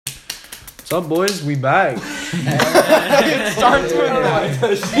What's up, boys? We back. Start doing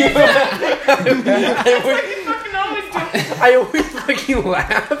I always fucking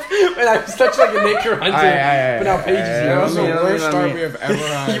laugh, and I'm such like a Nick or Hunter. But now Paige is here. That was the worst start we have ever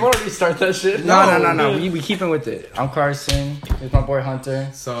had. You want to restart that shit? No. We keeping with it. I'm Carson. Here's my boy Hunter.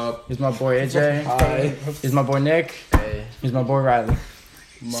 What's up? Here's my boy AJ. Hi. Here's my boy Nick. Hey. Here's my boy Riley.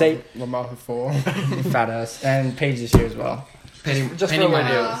 Say My mouth is full. fat ass. And Paige is here as well. Painting Just my for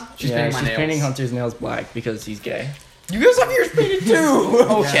nails. She's painting my she's nails. painting Hunter's nails black because he's gay. You guys have yours painted too.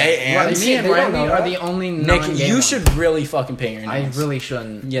 Okay, Well, and me and they don't Riley know are that. the only Nick, non-gay you ones. should really fucking paint your I nails. really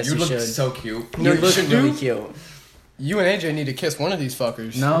shouldn't. Yes, you you look should. so cute. You look should really do? cute. You and AJ need to kiss one of these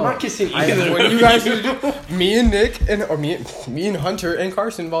fuckers. No, I'm not kissing I- either. When you guys do, me and Nick or me and Hunter and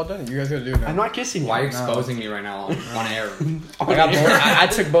Carson have all done it. You guys gotta do it now. I'm not kissing. Why are you you. exposing me right now on air? I got bored. I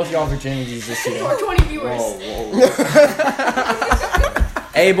took both y'all virginities this year. 420 viewers.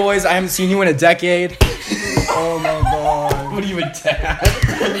 Hey boys, I haven't seen you in a decade. Oh my god. What are you, a dad?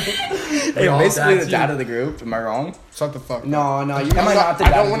 Hey, I'm all basically dads, the dad of the group. Am I wrong? Shut the fuck up. No, you. Am I not the I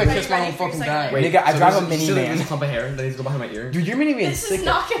dad? don't of want the to group? kiss my own Ready for fucking your dad. second Nigga, I drive a There's a minivan. clump of hair that needs to go behind my ear. Dude, your minivan This sick. is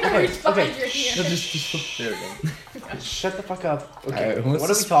not gonna reach behind your ear. There we go. Shut the fuck up. Okay, Alright, who wants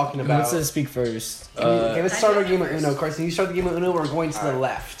what are to we talking Who about? wants to speak first? Okay, let's start our game of Uno. Carson, you start the game of Uno. We're going to the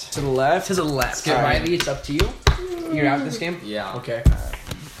left. To the left. To the left. All right. Riley, it's up to you. You're out this game? Yeah. Okay.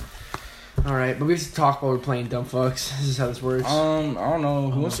 Alright, but we have to talk while we're playing dumb fucks. This is how this works. I don't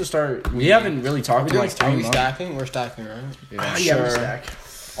know. Who wants to start? We haven't really talked in like Are 3 we months. stacking? We're stacking, right? yeah, sure. we stack.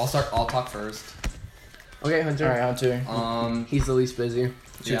 I'll talk first. Okay, Hunter. Alright, Hunter. He's the least busy.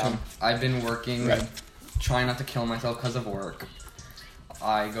 Yeah. I've been working, Right. trying not to kill myself because of work.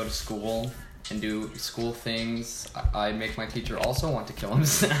 I go to school and do school things. I make my teacher also want to kill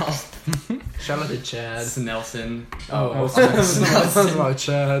himself. Shout out to Chad. It's Nelson. Oh, Nelson. about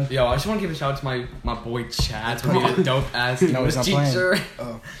Chad. Yo, I just want to give a shout out to my boy Chad for being a dope ass No, he's English not teacher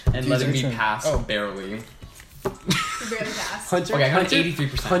Oh. and letting me Teacher. pass Oh. barely. You barely passed. Hunter, Okay, I got Hunter,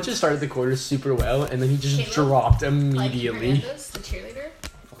 83%. Hunter started the quarter super well, and then he just Caleb? dropped Like immediately. Hernandez, the cheerleader.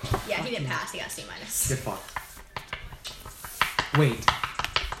 Yeah, he didn't pass. He got C minus. Get fucked. Wait.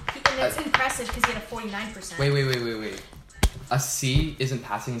 And that's impressive because he had a 49%. Wait. A C isn't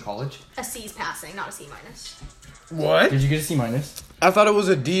passing in college? A C is passing, not a C minus. What? Did you get a C minus? I thought it was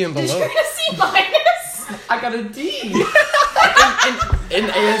a D and Did you below. get a C minus? I got a D. in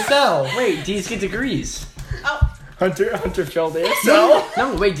ASL. Wait, D's get degrees. Oh, Hunter failed ASL.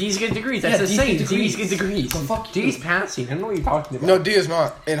 No, wait, D's get degrees. That's Yeah, the D's same. get D's degrees. get degrees. So fuck you. D's passing. I don't know what you're talking about. No, D is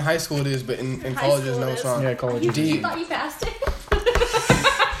not. In high school it is, but in high colleges, school no, it it's is. not. Yeah, college. you D. thought you passed it?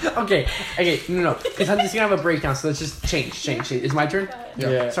 Okay, no. Because Hunter's gonna have a breakdown, so let's just change. It's my turn?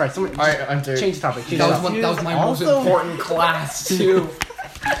 Yeah. Sorry, someone Alright, Hunter. change the topic. That was my most important class too.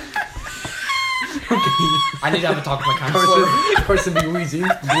 I need to have a talk with my counselor. Carson be wheezing.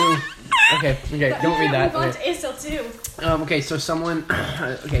 Blue. Okay, don't read that. Move on Okay. to ASL 2. Okay, so someone.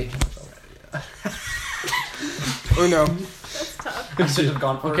 Okay. Uno. That's tough. I should have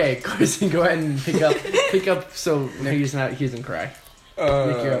gone first. Okay, Carson, go ahead and pick up. So he's incorrect.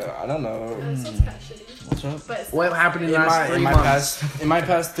 I don't know. That sounds kind of shitty. What's up? But it's What happened in the In last 3 my months? in my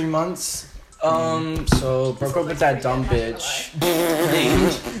past 3 months, so broke up with that dumb bitch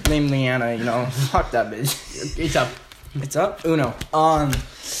named Leanna. You know, fuck that bitch. It's up. It's up. Uno.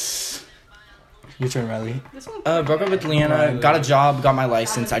 Your turn, Riley. this one. Broke up with Leanna. Got a job. Got my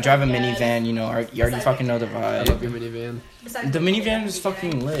license. I drive a minivan. You know, you already fucking know the I love vibe. your minivan. Besides The minivan is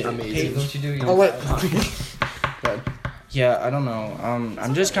fucking lit. Amazing. Hey, don't you do your I'll let. Yeah, I don't know.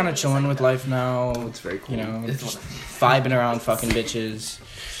 I'm just kind of chilling with life now. It's very cool. You know, It's just vibing around fucking bitches.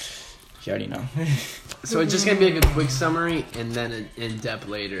 You already know. So it's just gonna be like a quick summary and then an in-depth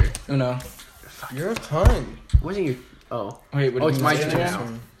later. Uno. You're a ton. Wasn't your? Oh, Wait, what Oh, do it's you my say turn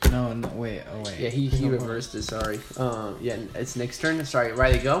again? now. No, wait. Oh wait. Yeah, he reversed it. Sorry. Yeah, it's Nick's turn. Sorry,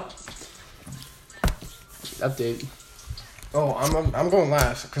 Riley, go. Update. Oh, I'm going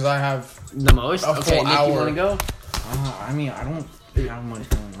last because I have. The most. A Okay, full Nick, you hour. wanna go? I mean, I don't have much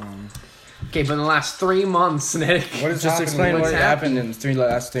going on. Okay, but in the last 3 months, Nick. What is Just happening? explain What's what happened in the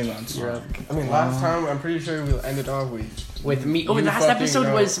last 3 months. You're up. I mean, last time I'm pretty sure we ended off With me. Oh, You last fucking episode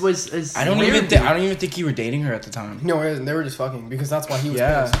know. was I don't even think you were dating her at the time. No, it isn't. They were just fucking because that's why he was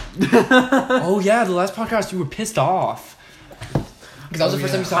Yeah. pissed. Oh yeah, the last podcast you were pissed off. Because that was the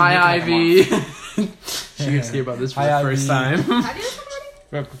first time you saw Hi, Nick in like a month. Ivy. She gets to hear about this for Hi, the first Ivy. time. How do you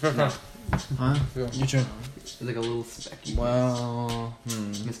do this already? Huh? Your turn. It's like a little specky. Well,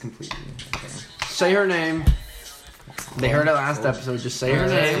 It's completely. Okay. Say her name. They heard it last episode. Just say her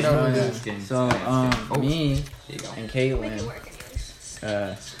name. No, yeah. it is. So me There you go. and Make it Caitlin. work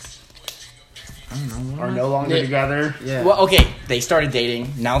anyways. I don't know. are no longer Yeah. together. Yeah. Well, okay, they started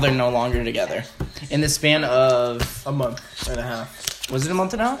dating. Now they're no longer together. In the span of, A month and a half. was it a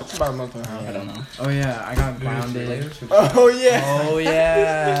month and a half? It's about a month and a half. I don't know. Oh yeah, I got grounded. Oh yeah. Oh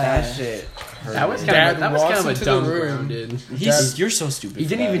yeah, That shit. Hurt. That was Dad kind of that was walks kind of a into dumb the room. grounded. You're so stupid. He for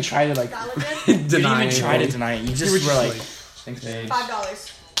didn't that. even try to like Got legit? You didn't deny even it. try to deny it. You just were were just like, Thanks, babe.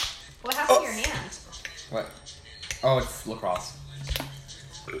 $5. What happened to your hand? What? Oh, it's lacrosse.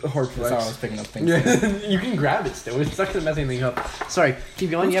 hard flex. I was picking up things. You can grab it still. It's not gonna mess anything up. Sorry,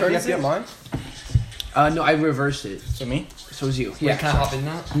 keep going. Whose Yep, turn yep, is it? yep. Mine? No, I reversed it. So me? So is you. Wait, can I hop in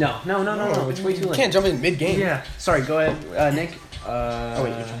that? No. It's way too You late. can't jump in mid game. Yeah. Sorry. Go ahead, Nick. Oh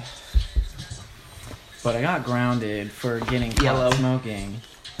wait. But I got grounded for getting Yellow. caught smoking.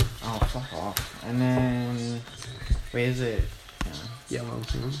 Oh, fuck off. And then, wait, is it Yellow.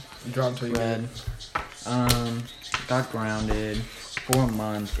 Drawn 3 red? Got grounded for a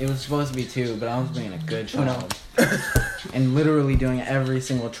month. It was supposed to be 2, but I was being a good child. And literally doing every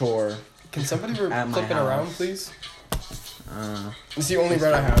single chore. Can somebody At my flip it around, house. please? Uh, It's the only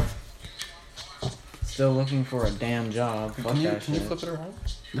red I have. still looking for a damn job. Fuck Can you that shit. flip it around?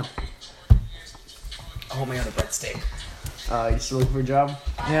 Oh my god, a breadstick. You still looking for a job?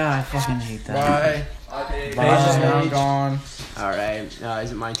 Yeah, I fucking hate that. Bye. Paige is Bye. now gone. All right.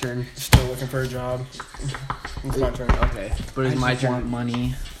 Is it my turn? Still looking for a job. It's my turn. Okay. But I it's my just want turn.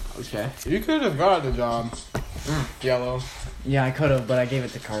 money. Okay. You could have got the job. Yellow. Yeah, I could have, but I gave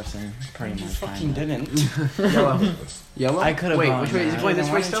it to Carson. Pretty much. Fucking kinda. didn't. Yellow. Yellow. I could've Wait. gone Which way? Is he that. going this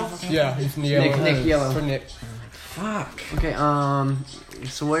Why way didn't you still? fucking- Yeah, he's in the yellow. Nick, yellow. For Nick. Fuck. Okay.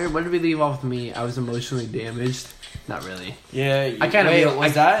 So where did we leave off with me? I was emotionally damaged. Not really. Yeah, I kinda wait, feel-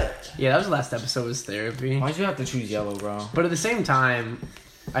 was that? Yeah, that was the last episode. Was therapy. Why'd you have to choose yellow, bro? But at the same time,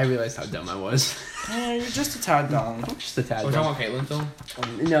 I realized how dumb I was. Yeah, you're just a tad dumb. I'm just a tad We're dumb. talking about Caitlyn,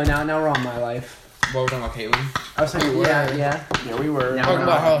 Phil? No, now we're on my life. What, we're talking about Caitlyn? I was saying, We were. yeah. Yeah, we were. Now Talking we're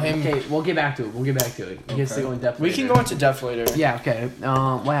about on. how him- Okay, we'll get back to it. He gets to Okay. go in depth. We can later. go into depth later. Yeah, okay.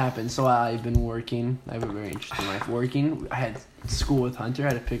 What happened? So I've been working. I have a very interesting life. Working. I had school with Hunter.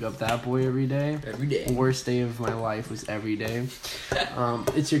 I had to pick up that boy every day. Every day. Worst day of my life was every day.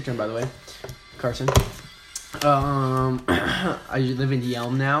 It's your turn, by the way, Carson. I live in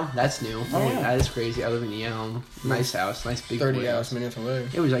Yelm now. That's new. Oh, yeah. That is crazy. I live in Yelm. Nice house. Nice big 30 boy hours minutes away.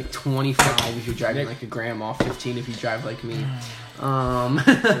 It was like 25 if you're driving Nick. like a grandma, 15 if you drive like me.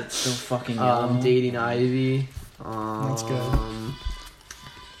 It's still fucking yellow. Dating Ivy. That's good.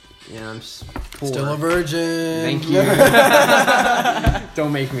 Yeah, I'm poor. Still a virgin. Thank you.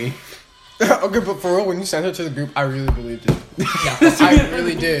 Don't make me. Okay, but for real, when you sent her to the group, I really believed it. Yeah. I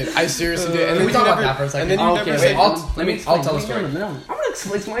really did. I seriously did. And Can then we you talk about never. that for a second? And then you Okay, never wait, said. I'll tell the story. No. I'm gonna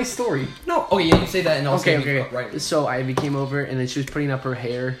explain. It's my story. No. Okay, yeah, you say that and I'll say Okay. Right. So Ivy came over and then she was putting up her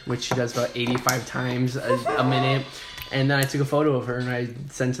hair, which she does about 85 times a minute. And then I took a photo of her and I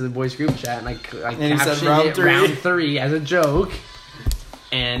sent to the boys group chat and I he said captioned round it three. round 3 as a joke.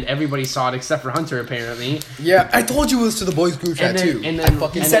 And everybody saw it except for Hunter apparently. Yeah, I told you it was to the boys group chat And then- too. and then- I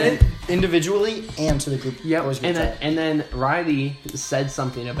fucking He and said then- it individually and to the group. Yep. boys group And then, chat. and then Riley said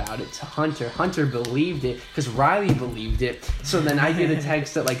something about it to Hunter. Hunter believed it because Riley believed it. So then I get a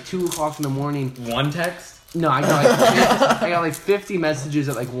text at like 2 o'clock in the morning. One text? No, I got like 50 messages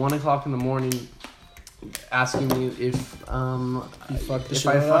at like 1 o'clock in the morning asking me if You fucked the if shit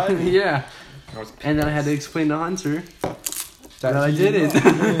I out of fucking Ivy. yeah. And then I had to explain to Hunter that I did it.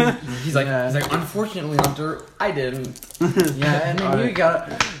 He's like, Yeah. unfortunately, Hunter, I didn't. Yeah, and then you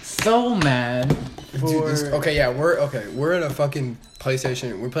got so mad. Dude, okay, yeah, we're in a fucking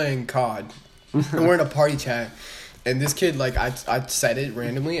PlayStation. We're playing COD, and we're in a party chat. And this kid, like, I said it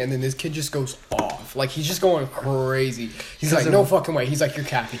randomly, and then this kid just goes off. Like, he's just going crazy. He's like, no fucking way. He's like, you're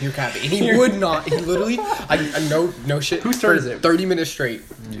capping. And he would not. He literally, no shit. Whose turn for is it? 30 minutes straight.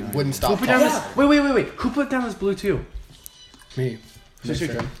 Wouldn't stop. Who put down talking. this? Wait. Who put down this blue too? Me. It's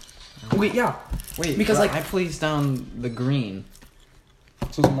your turn. Wait, yeah. Wait, Because, but like- I placed down the green.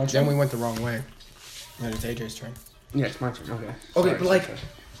 So is it my turn? Then we went the wrong way. Then it's AJ's turn. Yeah, it's my turn. Okay. Okay, but like,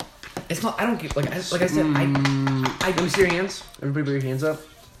 it's not. I don't get like I said. Let me see your hands. Everybody, put your hands up.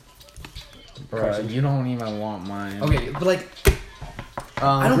 Bro, you don't even want mine. Okay, but like,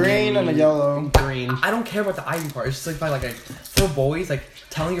 I don't Green and a yellow. Green. I don't care about the Ivy part. It's just like by like for boys, like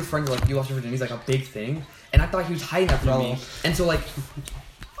telling your friend like you lost your virginity is like a big thing, and I thought he was hiding that from me, and so like.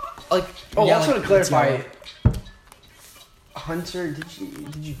 Oh, yeah, also like, to clarify, yellow. Hunter, did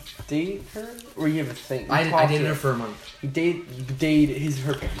you date her or you have a thing? You I talked dated to her for a month. You dated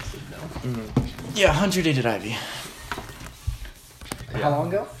her parents didn't know. Yeah, Hunter dated Ivy. How long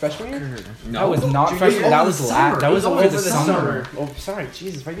ago? Freshman year? That was not Junior freshman. year? That Over was the last. summer. That was over the summer. Oh, sorry,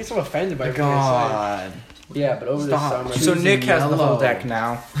 Jesus. I get so offended by everything I God. say. Yeah, but over Stop. the summer. So Nick has the whole Yellow. deck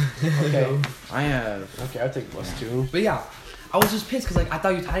now. Okay. I have. Okay, I'll take +2. But yeah, I was just pissed because like I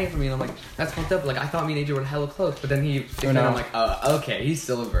thought you tied it for me, and I'm like, that's fucked up. Like I thought me and AJ were hella close, but then he. Oh, no. I'm like, okay, he's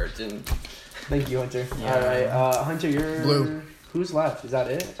still a virgin. Thank you, Hunter. Yeah. All right, Hunter, you're Blue. Who's left? Is that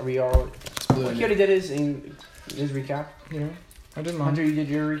it? Are we all? It's blue. He already did his recap. You know, I did Hunter, you did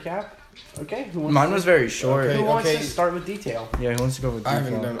your recap. Okay. Who wants Mine to, was very short. Okay. Who wants to start with detail? Yeah, who wants to go with I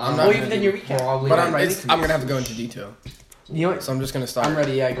haven't detail? done. I'm I'm not Oh, not. even then your recap. Probably. But I'm ready. I'm gonna have to go into detail. You know what? So I'm just gonna start. I'm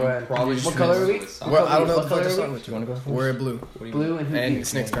ready. Yeah, go ahead. Probably What just color are we? What Well, I don't know What what color to are start we? with. Do you want to go? We're blue. do you Blue and who? And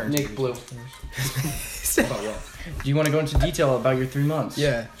it's Nick's turn. Nick Blue. About what? Do you want to go into detail about your 3 months?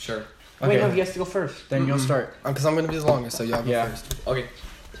 Yeah. Sure. Wait, Okay. no, he has to go first. Then you'll Mm-mm. start. Because I'm gonna be the longest, so y'all go Yeah. first. Okay.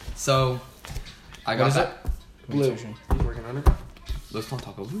 So, I got What is that. Blue. He's working on it. Let's not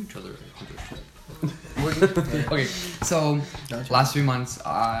talk over each other. Okay, so last 3 months,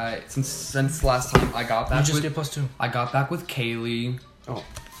 since last time I got You back just with get +2. I got back with Kaylee. Oh.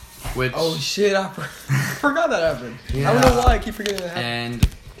 Which Oh shit! I forgot that happened. I Yeah. don't know why I keep forgetting that happened.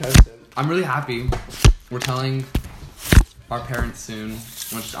 and I'm really happy. We're telling our parents soon,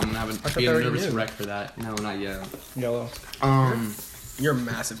 which I'm gonna have thought a, be they a already nervous knew. wreck for that. No, not yet. Yellow. You're a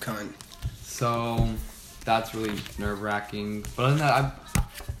massive cunt. So that's really nerve wracking. But other than that,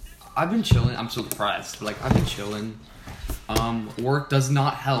 I've been chilling. I'm so depressed. Like I've been chilling. Work does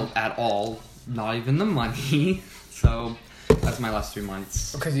not help at all. Not even the money. So that's my last 3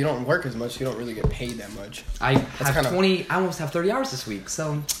 months. Because you don't work as much, you don't really get paid that much. I have kinda- 20. I almost have 30 hours this week.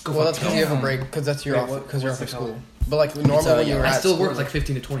 So go Well, fuck that's because you yourself. have a break. Because that's your Wait, off. what- Because you're off what's for the school. But like normally when you were I at still school, work like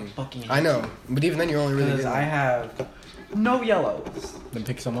 15 to 20. Fucking. I know, but even then you're only really Because getting. I have no yellows. Then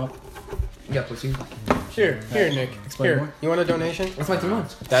pick some up. Yeah, pussy. Here, Nick. Explain Here, more. you want a donation? That's my 3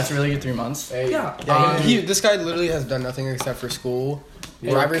 months. That's really your 3 months. Hey. Yeah. Yeah, this guy literally has done nothing except for school,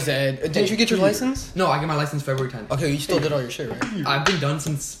 driver's ed. Didn't you get your license? No, I get my license February 10th. Okay, you still did all your shit, right? I've been done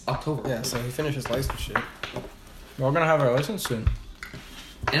since October. Yeah, so he finished his license shit. We're gonna have our license soon.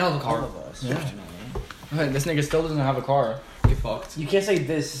 And I have a car. Yeah. This nigga still doesn't have a car. Get fucked. You can't say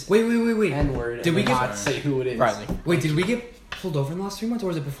this Wait. N-word Did we and get- not say who it is. Riley. Wait, did we get pulled over in the last 3 months, or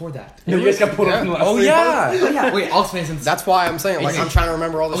was it before that? No, you guys got pulled up in the last Oh 3 months. yeah. Yeah. Wait, I'll explain since. That's why I'm saying, like, I'm trying to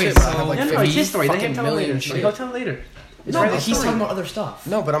remember all the Okay, shit, but I so- have like No, 50 it's his story. Let him fucking tell it million later. shit. Go tell it later. It's No, Riley's but he's story. talking about other stuff.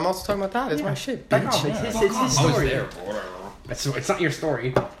 No, but I'm also talking about that. It's my shit, No, bitch. it's his story. It's not your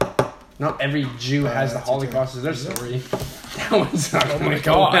story. Not every Jew has the that's okay. Holocaust as their story. That one's not. Oh my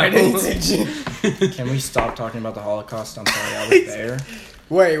god, I didn't say shit. Can we stop talking about the Holocaust? I'm sorry, I was there.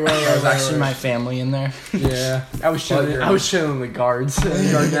 Wait. There was actually my family in there. Yeah, I was chilling. I was chilling with the guards.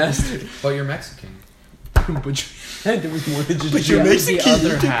 Guard nest. But you're Mexican. But there was more than just. But you're Jews. Mexican.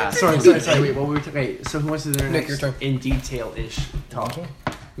 The other half. Sorry. Wait, what were we? Okay, so who wants to do Nick, your next turn. in detail-ish talk?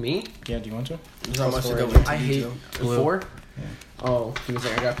 Me? Yeah, do you want to? There's not much to go Plus into I hate detail. Blue. 4. Yeah. Oh, give me a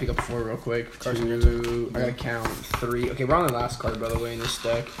second. I gotta pick up 4 real quick. Carson, your 2. I gotta count 3. Okay, we're on the last card, by the way, in this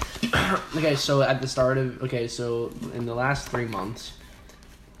deck. Okay, so at the start of so in the last 3 months,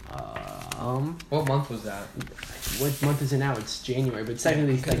 What month was that? what month is it now? It's January, but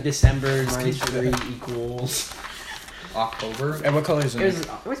technically it's like December minus 3 equals. October. And what color is It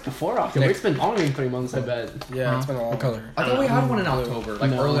was before October. Nick. It's been longer than 3 months, I bet. Yeah, it's been a long What color? I thought we had one in October, like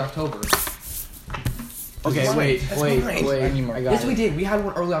No. early October. Okay, That's wait. mine. I need more. I got Yes, it. we did. We had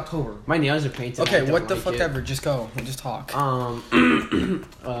one early October. My nails are painted. I Okay, don't what the like fuck it. ever. Just go. Just talk.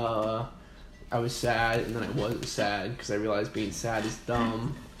 I was sad, and then I wasn't sad because I realized being sad is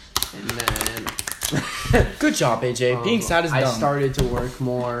dumb. And then Good job, AJ. Being sad is dumb. I started to work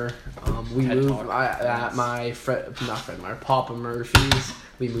more. We TED moved Talk. at my Papa Murphy's.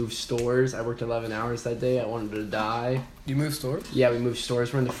 We moved stores. I worked 11 hours that day. I wanted to die. You move stores? Yeah, we moved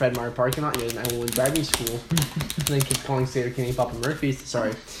stores. We're in the Fred Meyer parking lot. And I went to driving school. And then keep calling Seder Kenny Papa Murphy's.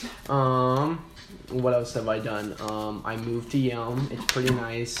 Sorry. What else have I done? I moved to Yelm. It's pretty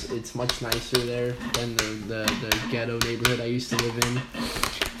nice. It's much nicer there than the ghetto neighborhood I used to live in.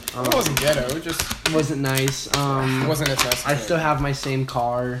 It wasn't ghetto. It just It wasn't nice. it wasn't as nice. I still have my same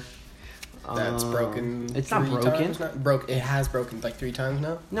car. That's broken. It's not 3 broken. times now? Broke. It has broken like 3 times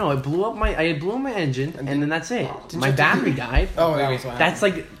now. No, it blew up I blew up my engine, and then that's it. Did My you- battery died. Oh, Wait, that wait, was what That's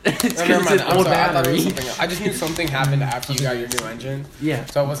happened. like it's Oh, because never it's mind. an I'm old sorry. I thought it battery. was something else. I just knew something happened after you got your new engine, Yeah,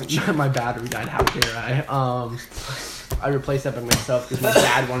 so I wasn't sure. my battery died. How dare I? I replaced that by myself because my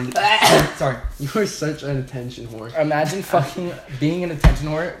dad wanted. To... Sorry. You are such an attention whore. Imagine fucking being an attention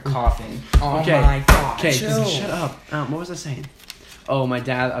whore, coughing. Oh Okay. my god. Okay, chill. shut up. What was I saying? oh, my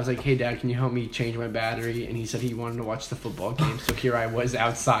dad, I was like, hey, Dad, can you help me change my battery? And he said he wanted to watch the football game. So here I was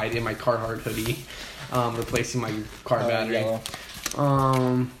outside in my Carhartt hoodie, replacing my car battery. Yellow.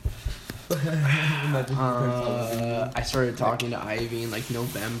 I started talking to Ivy in like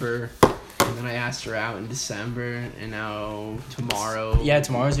November, and then I asked her out in December, and now tomorrow. Yeah,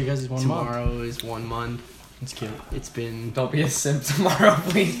 tomorrow's you guys' 1 month. Tomorrow is 1 month. That's cute. It's been. Don't be a simp tomorrow,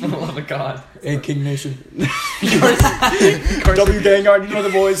 please, for the love of God. Hey, King Nation. Carson, W Vanguard, you know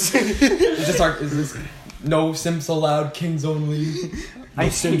the boys. Is this no simps allowed, kings only? I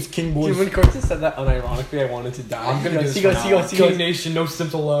Sims King Dude, boys. when Carson said that unironically, I wanted to die. I'm gonna do this He goes. for He now. goes. He King goes. Nation, no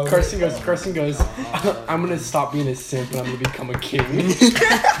simps allowed. Carson goes. I'm gonna stop being a simp and I'm gonna become a king.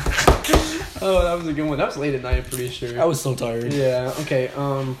 Oh, that was a good one. That was late at night, I'm pretty sure. I was so tired. Yeah. Okay.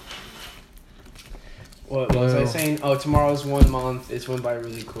 What was I saying? Oh, tomorrow's 1 month. It's went by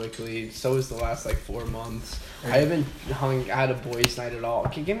really quickly. So is the last like 4 months. I haven't had a boys' night at all.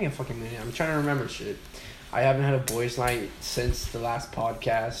 Okay, give me a fucking minute. I'm trying to remember shit. I haven't had a boys' night since the last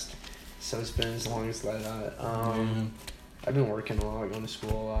podcast. So it's been as long as that. I've been working a lot, going to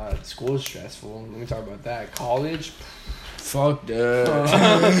school a lot. School is stressful. Let me talk about that. College. Fuck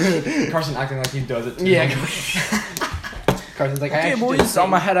that. Carson acting like he does it too. Yeah. Carson's like, Okay, I boys, just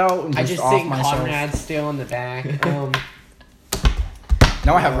I'm gonna head out and I just just off think myself. Conrad's still in the back.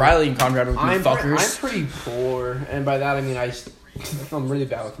 Now I have Riley and Conrad with me, I'm fuckers. pretty poor, and by that I mean I'm really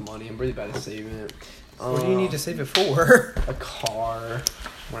bad with money. I'm really bad at saving it. What do you need to save it for? A car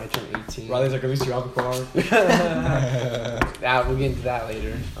when I turn 18. Riley's like, at least you have a car. We'll get into that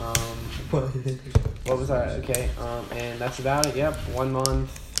later. What was that? Okay. And that's about it. Yep. 1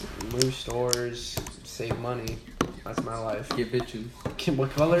 month. Move stores. Save money. That's my life. Get bitches.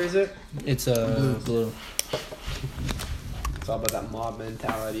 What color is it? It's blue. It's all about that mob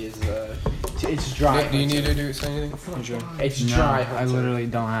mentality. It's dry. Do you need to say anything? It's No, dry. I Hunter. literally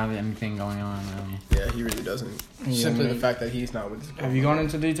don't have anything going on. Really. Yeah, he really doesn't. Yeah, Simply man. the fact that he's not with his Have you gone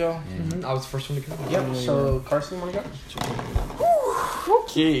into detail? I was the first one to come. Yep. So Carson, you wanna go?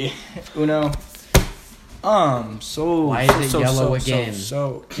 Okay. Uno. So Why is it yellow again?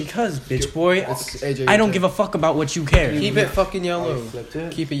 So because bitch boy, It's AJ. I don't give a fuck about what you care. Keep it fucking Oh, you yellow. flipped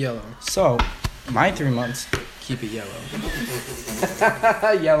it. Keep it yellow. So, my 3 months. Keep it yellow.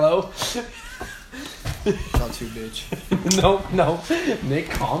 Yellow. Not too, bitch. No. Nick,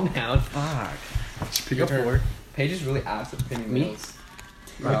 calm down. Fuck. Pick up 4. Paige is really ass at pinning Me? nails.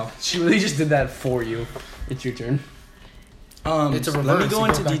 Wow. She really just did that for you. It's your turn. It's a Let me reverse. go You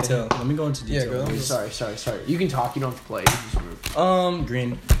into go back detail. Let me go into Yeah, detail. go. Sorry. You can talk. You don't have to play. You just move.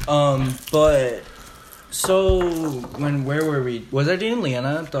 Green. But so where were we? Was I dating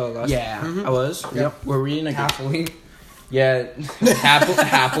Leanna the last? Yeah. Mhm. I was. Yep. Were we in a Happily. Yeah.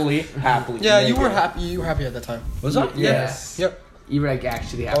 happily. Yeah, you were happy. You were happy at that time. Was I? Yes. Yep. You were like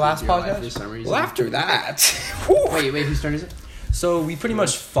actually happy last with your life podcast? for some reason. Well, after that. Wait, whose turn is it? So we pretty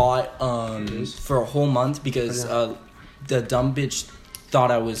much fought is. for a whole month because the dumb bitch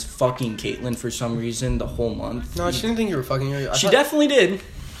thought I was fucking Caitlyn for some reason the whole month. No, she didn't think you were fucking her. She definitely did.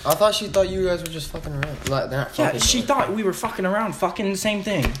 I thought she thought you guys were just fucking around. Not Yeah, fucking, she but- thought we were fucking around, fucking the same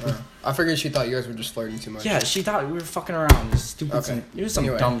thing. I figured she thought you guys were just flirting too much. Yeah, she thought we were fucking around. It was stupid. Okay. It was some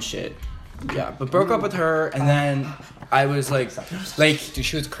Anyway. dumb shit. Yeah, but broke up with her, and then I was like, Dude,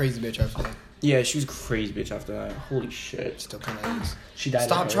 she was a crazy bitch after that. yeah, she was a crazy bitch after that. Holy shit. Still kind of is. She died.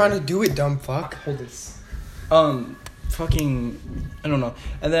 Stop trying to do it, dumb fuck. Hold this. Fucking, I don't know.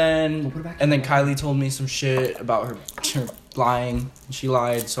 And then Kylie told me some shit about her lying. She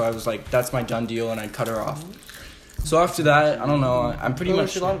lied, so I was like, that's my done deal, and I cut her off. So after that, I don't know. I'm pretty What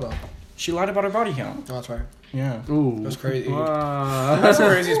much. she lied about? She lied about her body count. Oh, that's right. Yeah. Ooh. That's crazy. That's That's the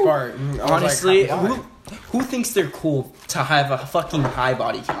craziest part. I was Honestly, like, why? who thinks they're cool to have a fucking high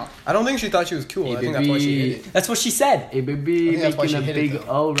body count? I don't think she thought she was cool. Hey, I think that's why she baby. hit it. That's what she said. Hey, baby, I think that's why making she a hit it, big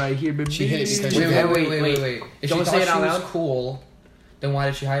though. O right here, baby. She hit it because she Wait. If Don't she say thought it out she was loud. cool, then why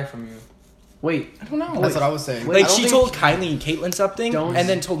did she hide from you? Wait, I don't know. That's what I was saying. Like I don't she think- told Kylie and Caitlyn something, Don't- and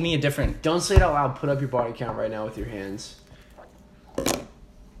then told me a different. don't say it out loud. Put up your body count right now with your hands.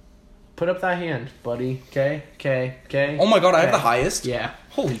 Put up that hand, buddy. Okay. Oh my god, I have Okay. the highest. Yeah.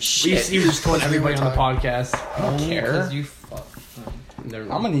 Holy You shit! just told everybody on the podcast. I don't care. Because you fuck. Never I'm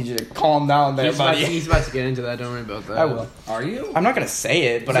mind. gonna need you to calm down there, He's about, buddy. he's about to get into that. Don't worry about that. I will. Are you? I'm not gonna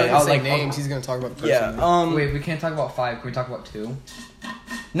say it, but He's not gonna I'll say like names. He's gonna talk about the person. Yeah. Wait, we can't talk about 5. Can we talk about 2?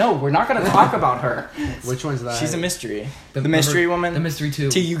 No, we're not gonna talk about her. Which one's that? She's a mystery. The The mystery woman. The mystery 2.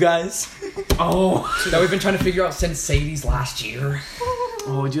 To you guys. Oh, that we've been trying to figure out since Sadie's last year.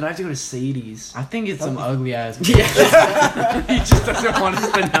 Oh, dude, I have to go to Sadie's. I think it's some ugly ass. Yeah. He just doesn't want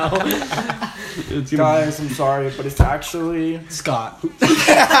us to know. It's gonna Guys, I'm sorry, but it's actually Scott. wait,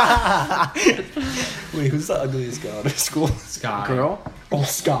 who's the ugliest guy out of school? Sky. Girl? Oh,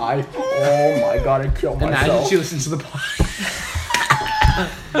 Sky. Oh my god, I killed Imagine myself. she listens to the pod.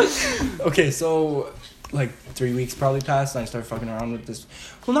 Okay, so like 3 weeks probably passed and I started fucking around with this.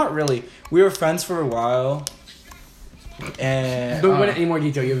 Well, not really. We were friends for a while. And Don't go into any more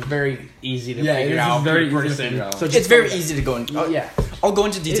detail. You're very easy to figure out. very easy to person. figure out. So it's just very go easy to go into. Oh, yeah. I'll go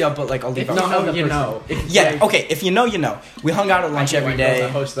into detail, but like I'll leave If out. you know, some. you know. Yeah, okay, if you know, you know. We hung out at lunch every day.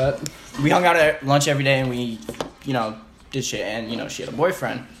 Host that. We hung out at lunch every day and we, you know, did shit. And, you know, she had a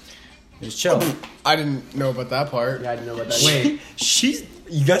boyfriend. It was chill. I didn't know about that part. Yeah, I didn't know about that. Wait.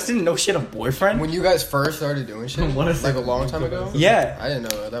 You guys didn't know she had a boyfriend? When you guys first started doing shit, What is like it? a long time ago. Yeah. I didn't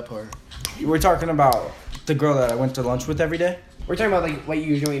know about that part. We're talking about the girl that I went to lunch with every day. We're talking about like what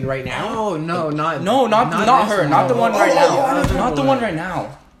you're doing right now. Oh no, not No, not this her. Not the one right now. oh, Not the one right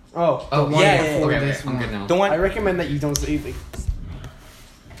now. Oh, Oh, one yeah, before okay, this I'm good now. The I one. recommend that you don't say. Like,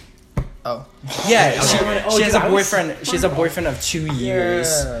 Oh. Yeah, Oh, she has dude, a I was- boyfriend. She has a boyfriend of 2 years.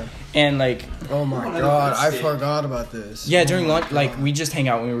 Yeah. And like, Oh my Oh, god, I breadstick. forgot about this. yeah, during lunch, like we just hang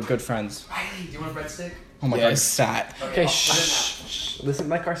out and we were good friends. Riley, do you want a breadstick? Oh my Yes. god, fat. okay, shh. Listen,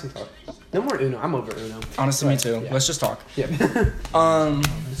 let Carson talk. No more Uno. I'm over Uno. Honestly, me too. Yeah. Let's just talk. Yeah.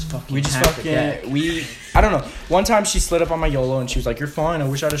 We just hacked the deck. fucking I don't know. One time she slid up on my YOLO and she was like, "You're fine. I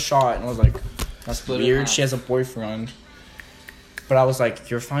wish I had a shot." And I was like, "That's Split it in weird. half. She has a boyfriend." But I was like,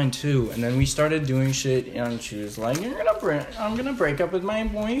 "You're fine too." And then we started doing shit, and she was like, I'm gonna break up with my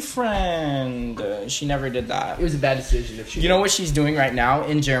boyfriend." She never did that. It was a bad decision if she. You know what she's doing right now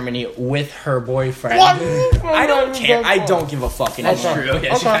in Germany with her boyfriend? I don't care. I don't give a fuck That's anymore. true.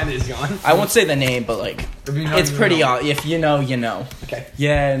 Yeah, she kind of is gone. I won't say the name, but like, If you know, it's you pretty know. obvious. If you know, you know. Okay.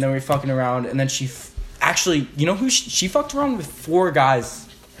 Yeah, and then we were fucking around, and then actually, you know who she fucked around with 4 guys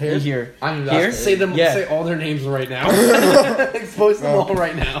here. I knew Here? that. Say them. Yeah. Say all their names right now. Expose them all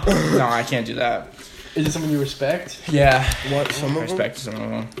right now. No, I can't do that. Is it someone you respect? Yeah, What? Some I of them? respect some of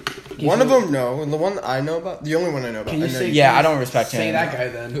them. One of them, no. And the one I know about, the only one I know about. Can you I know say? Yeah, I don't respect Say him. that guy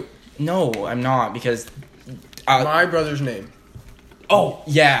then. No, I'm not because. my brother's name. Oh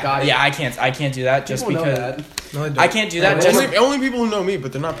yeah, Got it. yeah. I can't do that just People know because. that. No, I don't. I can't do that. Only- Just, only people who know me,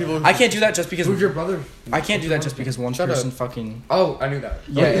 but they're not people who. I can't do that just because. Who's your brother? I can't do that just because one Shut person up. fucking. Oh, I knew that.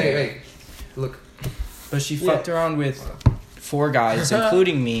 Yeah, Wait, yeah, wait, yeah. wait. Look. But she fucked around with 4 guys,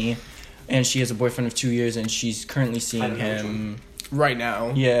 including me, and she has a boyfriend of 2 years, and she's currently seeing him. right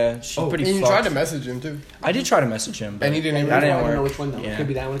now. Yeah, she's pretty And you fucked. tried to message him too. I did try to message him, but And he didn't even. That didn't I don't work. know which one though. Yeah. It could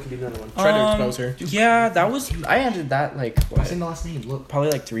be that one. It could be another one. Tried to expose her. Yeah, that was. I ended that like What's in what, the last name? Look. probably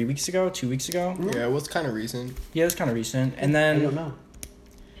like 3 weeks ago, 2 weeks ago. Yeah, it was kind of recent. Yeah, it was kind of recent. And I don't then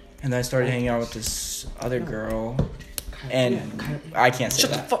know. I started hanging out with this other girl, and Yeah, I can't say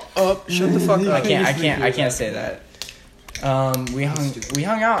Shut the that. fuck up. Shut the fuck up. I can't say that. We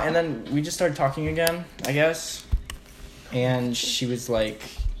hung out, and then we just started talking again, I guess. And she was like,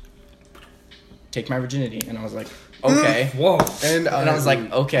 "Take my virginity," and I was like, "Okay." Whoa. And And I was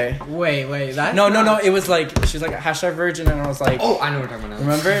like, "Okay." Wait, that? No. It was like she was like hashtag virgin, and I was like, Oh, I know what you're talking about now.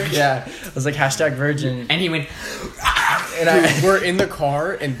 "Remember?" Yeah, I was like hashtag virgin, And he went. and I. Dude, we're in the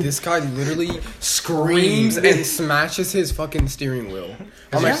car and this guy literally screams and smashes his fucking steering wheel.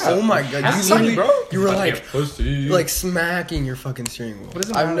 I'm like, Yeah. oh my god, That's you funny, literally, bro. you were like, pussy. like smacking your fucking steering wheel. What does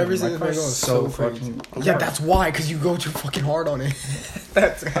it I've matter? never My seen this man car's go so so crazy. fucking- Yeah, that's why, because you go too fucking hard on it.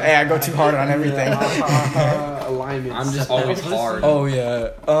 That's Hey, I go too hard on everything. alignment. I'm just always hard. Oh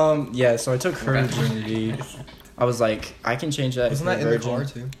yeah. Yeah. So I took her virginity. I was like, I can change that. Wasn't if that you're in the car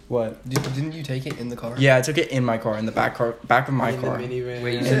virgin. too? What? Didn't you take it in the car? Yeah, I took it in my car, in the back of my in the car. minivan.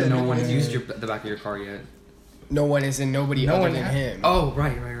 Wait, you Yeah. said no one's used the back of your car yet. No one is in nobody No other one than ha- him. Oh,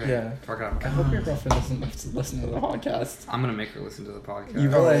 right. Yeah. Forgot. I hope your girlfriend doesn't listen to the podcast. I'm gonna make her listen to the podcast.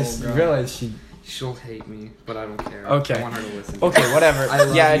 God. realize she. She'll hate me, but I don't care. Okay. I want her to listen. Okay, whatever. I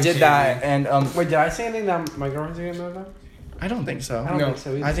love Yeah, I you, did that, Jamie. and Wait, did I say anything that my girlfriend's gonna know about? I don't think so. I don't No. think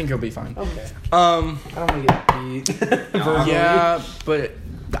so either. I think you'll be fine. Okay. Um, I don't want to get beat. No, yeah, but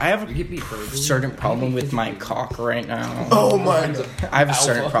I have You get beat verbally. a certain problem with my cock right now. Oh my god. I have a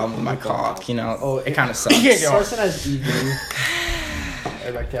certain problem with my cock. You know, Oh, it kind of sucks. can't go. Carson has evening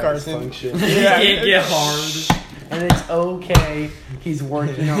erectile Carson. dysfunction. Can't get hard. And it's okay. He's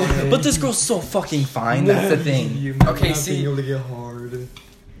working on it. But this girl's so fucking fine. That's the thing. Okay, see, to get hard.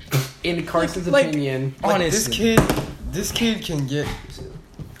 in Carson's Like- opinion, like, Honestly, this kid can get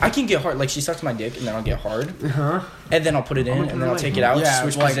I can get hard. Like she sucks my dick, and then I'll get hard, Huh? and then I'll put it in, and then I'll take it out, Yeah,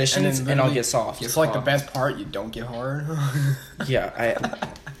 switch like, positions, and and, then I'll literally- get soft. It's like the best part. You don't get hard. Yeah,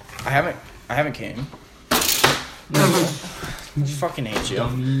 I haven't came. Fucking hate you.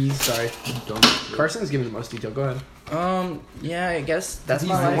 Dummies. Sorry. Carson's giving the most detail. Go ahead. Yeah, I guess that's He's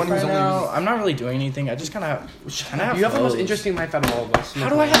my the life one who's right only- now. I'm not really doing anything. I just kind of have. You have the most flows. interesting life out of all of us. How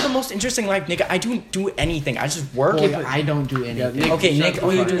do I have the most interesting life, nigga? I don't do anything. I just work. Boy, I don't do Yeah, anything. Okay, Nick,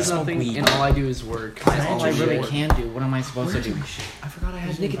 all you do does is smoke nothing, weed. and all I do is work. That's all I enjoy really work. can do. What am I supposed to do? I forgot I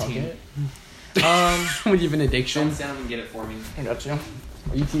had nicotine. Um, When you have an addiction. Come down and get it for me. I got you.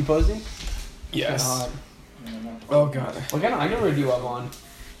 Are you T-posing? Yes. Oh god. What kind of underwear do you have on?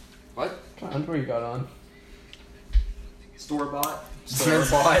 What? What kind of underwear you got on? Store bought. Store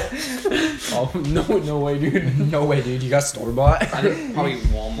bought? Oh, no way, dude. No way, dude. You got store bought? I think probably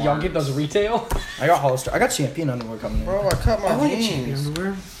Walmart. Y'all get those retail? I got Hollister. I got Champion underwear coming in. Bro, I cut my jeans. underwear?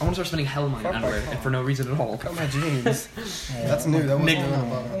 I want to start spending hell money on Fuck my underwear phone. and for no reason at all. Cut my jeans. That's new. That wasn't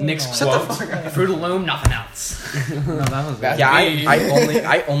Nick- new. Nick's quote: "Fruit of the Loom, nothing else." No, that was That's- Yeah, Me.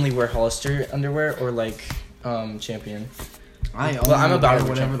 I only wear Hollister underwear or like Champion. I Well, I'm only about wear to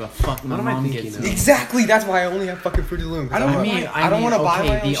whatever the fuck my What am I mom thinking gets of? me. Exactly. That's why I only have fucking Fruity Loom. I don't I mean, wanna buy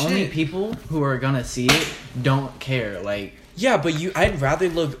my own the only shit. people who are gonna see it don't care. Like, Yeah, but I'd rather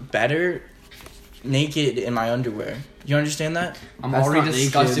look better naked in my underwear. You understand that? I'm That's already not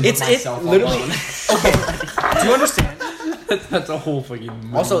disgusted naked. with It's myself. literally. alone. Okay. Do you understand? That's a whole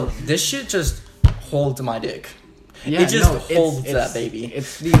fucking. Also, this shit just holds my dick. yeah, It just no, holds that baby.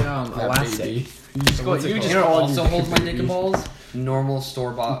 It's the elastic. baby. You just go. You just You know call what also holds my dick and balls? Normal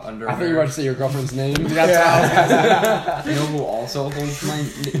store bought underwear. I thought you were about to say your girlfriend's name. That's You know who also holds my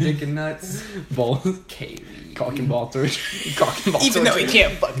dick and nuts? Both. Kaylee. Cock and ball torch. Cock and ball Even though torture. he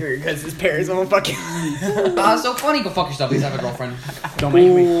can't fuck her because his parents won't fuck him. So funny. Go fuck yourself. Please have a girlfriend. Don't make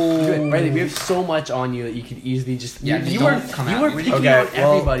me. Good. Riley, we have so much on you that you could easily just. Yeah, you don't are come you at are me. picking Okay, out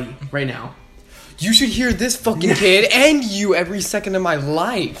well- everybody right now. You should hear this fucking kid and you every second of my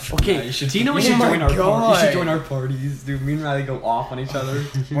life. Okay, you should, do you know you what should you join our God. parties. You should join our parties, dude. Me and Riley go off on each other.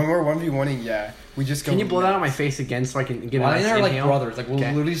 When we're 1v1ing, yeah, we just go. Can you blow that on my face again so I can get a Riley nice and I are like inhale? brothers. Like we'll Okay.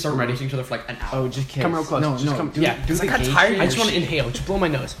 literally start Ready? roasting each other for like an hour. Oh, just kiss. Come real close. No, Just no. come- Do, yeah, do I the got gay tired. shit. I just want to inhale. Just blow my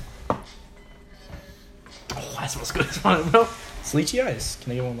nose. Oh, that smells good. Bro. Sleechy eyes.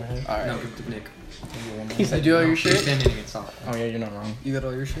 Can I get one more head? Alright. No, give it to Nick. You said do all your shit? Stand in against something. Oh yeah, you're not wrong. You got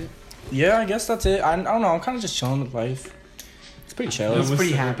all your shit? Yeah, I guess that's it. I don't know. I'm kind of just chilling with life. It's pretty chill. He's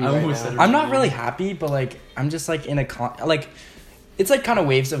pretty happy I right almost now. said it. I'm not really happy, but like I'm just like in a like, it's like kind of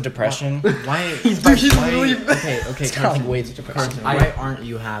waves of depression. Why? He's why- literally- Okay, It's kind of like Carson. waves of depression. Carson, why aren't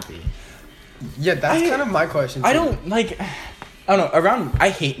you happy? Yeah, that's I- kind of my question. I too. don't like. I don't know. I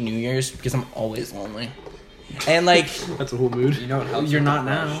hate New Year's because I'm always lonely, and like That's a whole mood. You know what helps? You're with not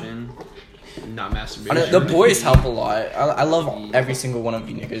now. depression? Not I masturbation. know, the boys help a lot. I love every single one of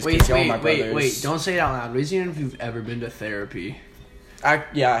you niggas. 'cause Wait, y'all my wait, brothers. wait. Don't say it out loud. Raise your hand if you've ever been to therapy.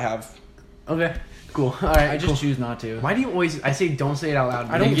 Yeah, I have. Okay, cool. All right, I just cool. choose not to. Why do you always? I say don't say it out loud.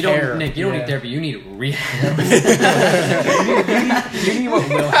 I don't Nick, You care. don't, Nick. You don't Yeah. need therapy. You need rehab. You need what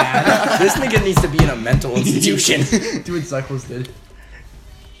Will had. This nigga needs to be in a mental institution. Dude, Zuckles did.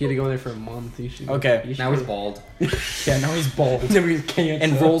 He had to go in there for a month. You should. Okay. You should Now he's bald. Yeah, now he's bald Never use cancer.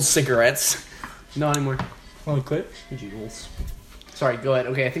 and rolls cigarettes. Not anymore. Oh, clip. Jules. Sorry, go ahead.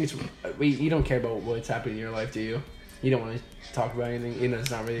 Okay, I think it's. Wait, you don't care about what's happening in your life, do you? You don't want to talk about anything. You know,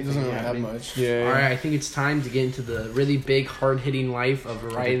 it's not really. He doesn't really have happening. much. Yeah. All right, I think it's time to get into the really big, hard-hitting life of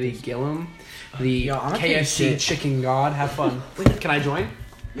Riley Gillum, the Yo, I'm gonna take a KFC shit. chicken god. Have fun. Can I join?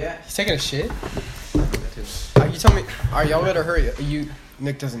 Yeah. He's taking a shit? You tell me. Alright, y'all better hurry.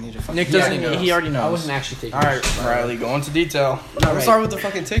 Nick doesn't need to fucking. Nick Yeah, doesn't. he knows. He already knows. I wasn't actually taking. All right, Riley, go into detail. I'm sorry with the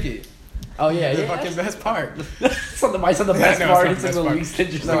fucking ticket. Oh yeah, The yeah. fucking best part. It's not the best Yeah, part. no, It's like it's the not the best least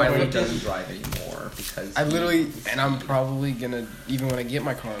interesting. No, I part. looked at- doesn't drive anymore because I literally, and I'm probably gonna, even when I get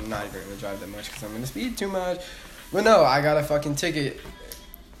my car, I'm not even gonna drive that much because I'm gonna speed too much. But no, I got a fucking ticket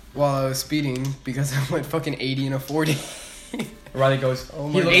while I was speeding because I went fucking 80 and a 40. Riley goes. Oh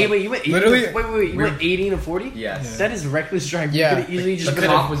He my hey, god. wait, you went 80 Literally- wait, you went 80 and a 40? Yes. That is reckless driving. Yeah. You could easily just The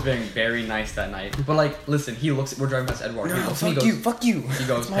cop was being very nice that night. But like, listen, he looks. We're driving past Edward. He No, looks and fuck he you, goes. fuck you. He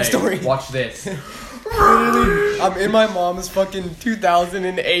goes. my Hey, story. watch this. Literally, I'm in my mom's fucking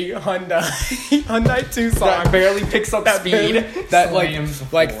 2008 Hyundai Tucson. that barely picks up That speed. barely- that Slams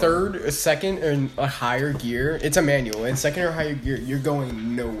the like floor. third, second, or a higher gear. It's a manual. In second or higher gear, you're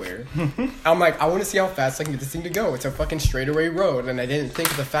going nowhere. I'm like, I want to see how fast I can get this thing to go. It's a fucking straightaway road, and I didn't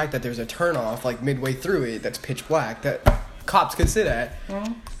think of the fact that there's a turnoff like midway through it that's pitch black that cops could sit at.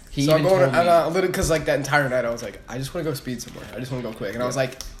 He So I'm even going, told and me. literally, because like that entire night, I was like, I just want to go speed somewhere. I just want to go quick. And I was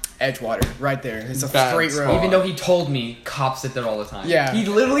like, Edgewater, right there. It's a Bad straight spot. road. Even though he told me cops sit there all the time. Yeah. He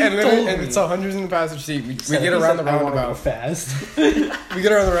literally and told me. And it's 100s in the passenger seat. We Said- get he around the said, "I wanna go roundabout. fast. We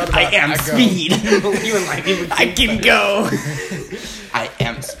get around the roundabout. go. You and like I can go. I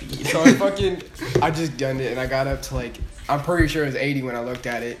am speed. So I just gunned it, and I got up to like, I'm pretty sure it was 80 when I looked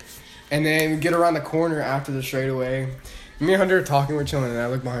at it. And then we get around the corner after the straightaway. Me and Hunter are talking, we're chilling, and I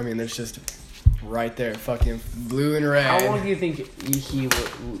look behind me, and there's just right there, fucking blue and red. How long do you think he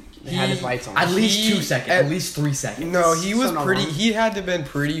had his lights on? At least He- 2 seconds. At least 3 seconds. No, he was So not pretty. long. He had to have been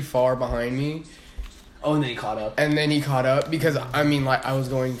pretty far behind me, Oh, and then he caught up. and then he caught up because I mean, like I was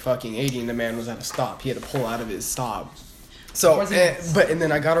going fucking 80, and the man was at a stop. He had to pull out of his stop. So, Was it- and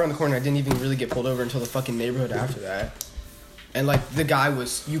then I got around the corner. I didn't even really get pulled over until the fucking neighborhood after that. And like the guy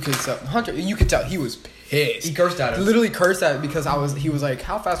was, you could tell, Hunter, you could tell he was pissed. He cursed at us. Literally cursed at me because he was like,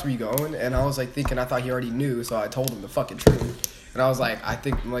 how fast were you going? And I was like thinking, I thought he already knew, so I told him the fucking truth. And I was like, I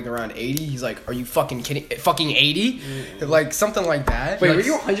think I'm like around 80. He's like, are you fucking kidding? Fucking 80? Like something like that. Wait, Like, were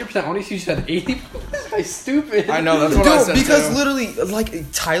you 100% honest? You said 80? This guy's stupid. I know, that's what I Dude, said because too. literally, like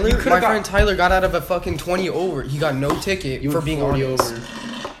Tyler, could've my got- friend Tyler got out of a fucking 20 over. He got no ticket You for were being 40 honest. over.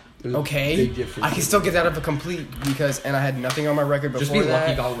 There's a Okay, big difference. I can still get out of a complete and I had nothing on my record before Just be lucky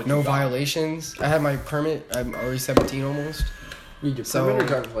that. God what No you got. violations. I had my permit. I'm already 17 almost. You need your So- permit or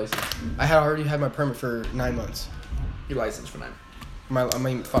driver's license? I had already had my permit for 9 months. Your license for 9. My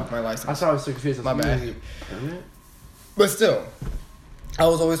license. That's why I was so confused. My bad. Permit? But still, I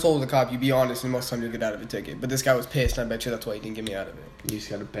was always told with the cop, you be honest, and most time you'll get out of a ticket. But this guy was pissed, and I bet you that's why he didn't get me out of it. You just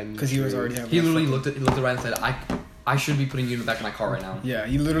gotta bend. Because he was already having. He a literally fucking- looked at Ryan and said, I should be putting you in the back of my car right now. Yeah,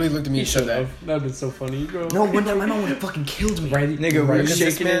 he literally looked at me and said that. That'd been so funny, bro. No, one time my mom would have fucking killed me. Riley, Nigga, we were Riley,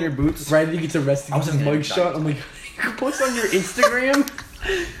 shaking man- in your boots. Riley gets arrested. I was Gets his in mugshot. I'm like, you can post on your Instagram.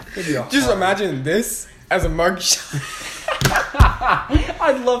 Just imagine this as a mugshot.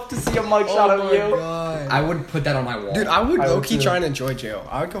 I'd love to see a mugshot of you. God. I would put that on my wall. Dude, I would I low would key too. try and enjoy jail.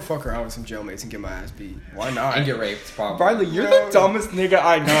 I would go fuck around with some jailmates and get my ass beat. Why not? and get raped, probably. Riley, you're the dumbest nigga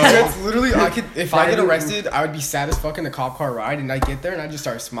I know. That's literally I could if I get Riley- arrested, I would be sad as fuck in the cop car ride, and I get there and I just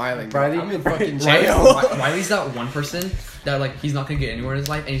start smiling. Bro. Riley- I'm in fucking Riley's, jail. Riley's that one person that like he's not gonna get anywhere in his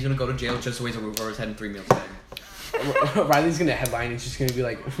life, and he's gonna go to jail just to raise a roof over his head and 3 meals a day. Riley's gonna headline. It's just gonna be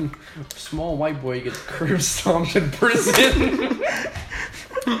like, small white boy gets curb stomped in prison.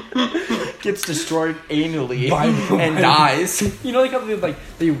 Gets destroyed anally By- and dies. You know, like how they have, like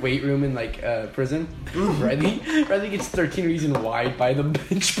the weight room in like prison. Riley gets 13 reasons why by the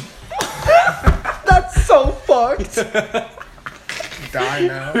bench. That's so fucked. Die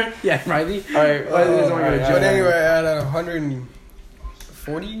now. Yeah, Riley. All right, Riley doesn't want to go to jail. But anyway, I had a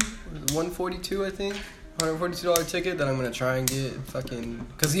 142, I think. $142 ticket that I'm gonna try and get fucking.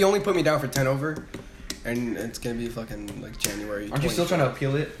 Cause he only put me down for 10 over, and it's gonna be fucking like January. Aren't you still 24th. trying to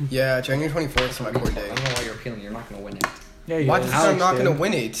appeal it? Yeah, January 24th is my court I day. don't know why you're appealing. You're not gonna win it. Yeah, you Why guys. the fuck I'm not gonna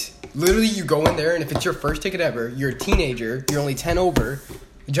win it? Literally, you go in there, and if it's your first ticket ever, you're a teenager, you're only 10 over.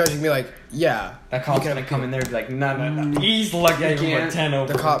 The judge can be like, yeah. That cop's you can gonna come appeal. in there and be like, no, He's lucky you can't. 10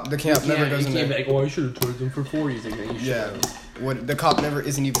 over. The cop never goes You in can't be there. like, oh, I should have charged him for 4 years. Like, you should Yeah. have. What the cop never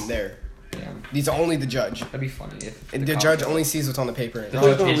isn't even there. Yeah, He's only the judge. that'd be funny if And the the cop- judge only sees what's on the paper. The Please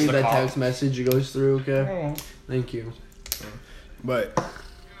judge don't hates read the that cop. text message. It goes through, okay? Oh. Thank you. But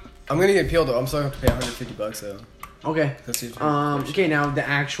I'm gonna get appealed though. I'm still gonna have to pay $150 though. Okay. That's it. Okay, now the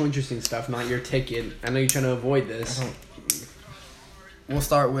actual interesting stuff, not your ticket. I know you're trying to avoid this. We'll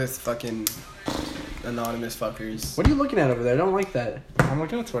start with fucking anonymous fuckers. What are you looking at over there? I don't like that. I'm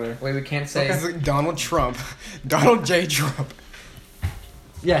looking at Twitter. Wait, we can't say. It's like Donald Trump. Donald J. Trump.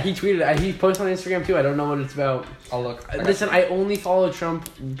 Yeah, he tweeted. He posted on Instagram too. I don't know what it's about. I'll look. Listen, I only follow Trump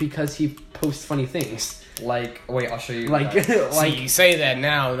because he posts funny things. Like, wait, I'll show you. Like, that. Like you say that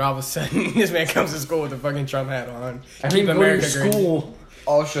now, and all of a sudden this man comes to school with a fucking Trump hat on. I Keep didn't go to your America great. school.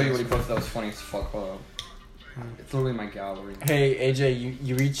 I'll show you what he posted. That was funny as fuck. Hold up. It's literally my gallery. Hey, AJ,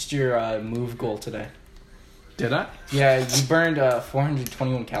 you reached your move goal today. Did I? Yeah, you burned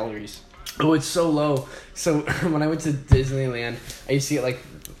 421 calories. Oh, it's so low. So when I went to Disneyland, I used to get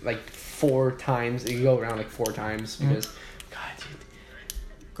like 4 times. You go around like 4 times because, God, dude.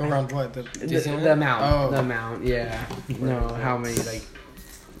 Go around what? The, The amount. Oh. The amount, yeah. No, how many, like...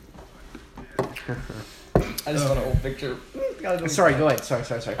 I just got an old picture. Sorry, go ahead. Sorry.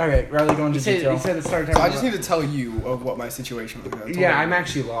 Okay, Riley, go into You said detail. it started So talking I just need to tell you of what my situation was. I told Yeah, you. I'm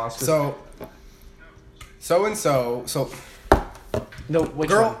actually lost. So and so. No, which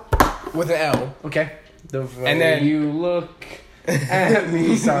Girl one? with an L, Okay. The And then- you look at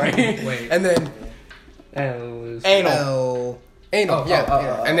me. Sorry. Wait. and then L is Anal. L Anal,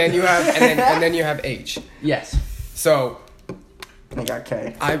 yeah. And then you have and then you have H. Yes. So I got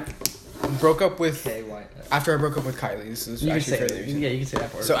K. I broke up with KY. after I broke up with Kylie. This is You can actually say fairly it. recent. Yeah, you can say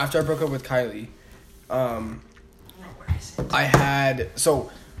that part. So after I broke up with Kylie, I had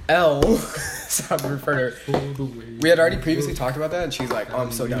Elle. So I refer to her. We had already previously talked about that, and she's like, "Oh,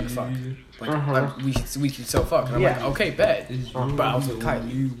 I'm so down to fuck. Like, we should so fuck." And I'm like, "Okay, bet." But I was with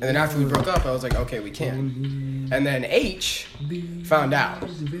Kylie, and then after we broke up, I was like, "Okay, we can." And then H found out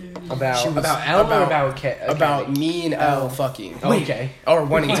about she was- L or about K? about me and Elle fucking Okay. or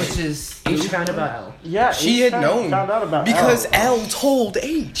wanting H to. is H found out about L. Yeah, She had known found out about because L. Elle told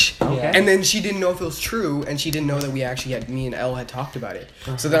H. Okay. And then she didn't know if it was true, and she didn't know that me and Elle had talked about it.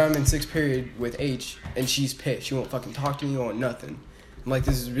 So then I'm in 6th period with H, and she's pissed. She won't fucking talk to me or nothing. I'm like,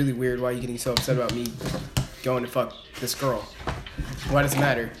 this is really weird. Why are you getting so upset about me going to fuck this girl? Why does it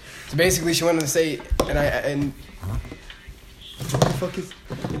matter? So basically, she wanted to say, and what the fuck is?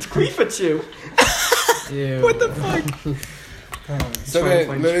 It's Queefachu. Ew. What the fuck? So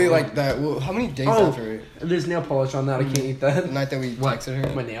then, literally like that. Well, how many days Oh. after it? There's nail polish on that. I can't eat The that. night that we texted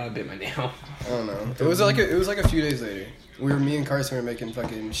her. My nail. I bit my nail. I don't know. It was like a few days later. Me and Carson were making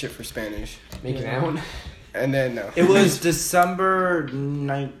fucking shit for Spanish, Making out. and then no. It was December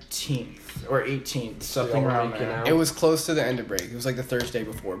 19th or 18th, something y'all were around making there. out? It was close to the end of break. It was like the Thursday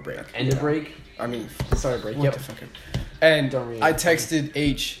before break. End of break. I mean, Sorry, break. what Yep. the fuck? And Don't read I it. texted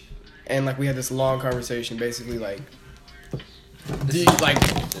H, and like we had this long conversation, basically like,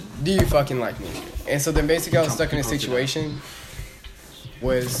 do you fucking like me? And so then basically I was stuck in a situation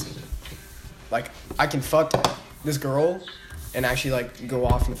was like I can fuck this girl and actually like go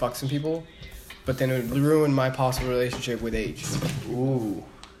off and fuck some people, but then it would ruin my possible relationship with H. Ooh.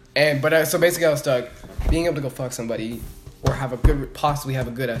 And so basically I was stuck being able to go fuck somebody or possibly have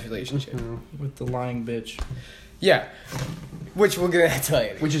a good ass relationship. With the lying bitch. Yeah, which we're gonna tell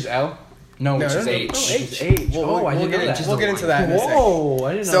you. Which is L? No, No, which no, is no. H. Oh, H. We'll, I we'll didn't know get that. we'll get into that in a second. Whoa,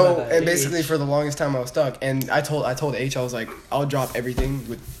 I didn't know So about that. and basically for the longest time I was stuck, and I told H, I was like, I'll drop everything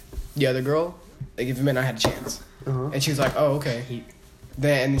with the other girl, like if it meant I had a chance. Uh-huh. And she was like, oh okay.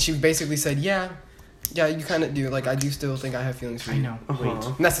 Then she basically said, yeah, you kind of do. Like I do still think I have feelings for you. I know. Uh-huh. Wait.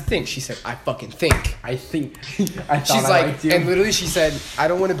 And that's the thing. She said, I fucking think. I think. I thought She's I like, liked you. and literally she said, I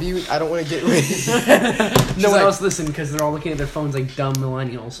don't want to get with. No one like- else listened because they're all looking at their phones like dumb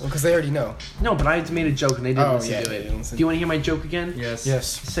millennials. Because they already know. No, but I made a joke and they didn't Oh, listen yeah, to they it. didn't listen. Do you want to hear my joke again? Yes. Yes.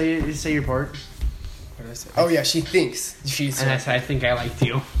 Say your part. What did I say? Oh yeah, she thinks she's. And I said, I think I liked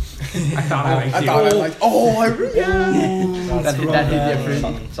you. I thought I liked I you. thought I liked. Oh, I really. That hit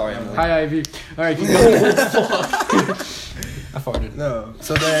different. Sorry, Emily. Hi, Ivy. All right, keep going. I farted. No.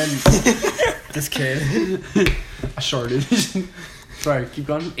 So then, this kid. I sharded. Sorry, keep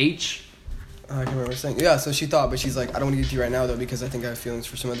going. H. I can't remember saying. Yeah, so she thought, but she's like, I don't want to get to you right now though because I think I have feelings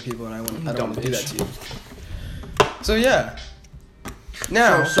for some other people and I don't Dumb want to do that bitch. to you. So yeah.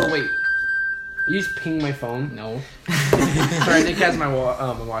 Now. So wait. You just ping my phone? No. Sorry, Nick has my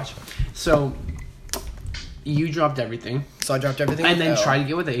watch. So, you dropped everything. So I dropped everything. And with then L. tried to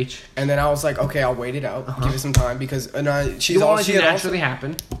get with H. And then I was like, okay, I'll wait it out, give it some time because she's You all wanted she to had naturally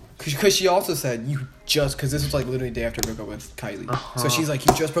happen. because she also said because this was like literally the day after I broke up with Kylie. Uh-huh. So she's like,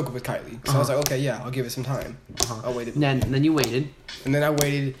 you just broke up with Kylie. So I was like, okay, yeah, I'll give it some time. I'll wait it. And then you waited. And then I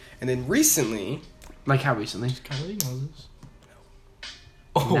waited, and then recently. Like how recently? Kylie knows this.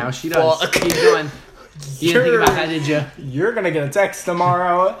 Now she does. fuck. Keep going. You didn't think about that, did you? You're gonna get a text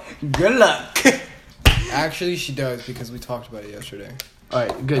tomorrow. Good luck. Actually, she does because we talked about it yesterday. All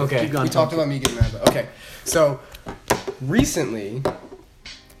right, good. Okay. Keep going. We talked about me getting mad, but okay. So recently,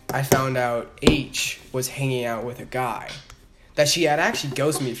 I found out H was hanging out with a guy that she had actually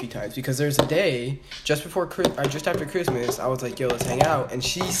ghosted me a few times because there's a day just after Christmas, I was like, "Yo, let's hang out," and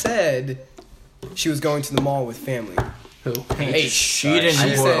she said she was going to the mall with family. Who? H. She didn't She go to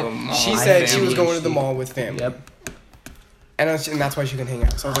the said mall. she I said she family was going to and the she- mall with family. Yep. And that's why she can hang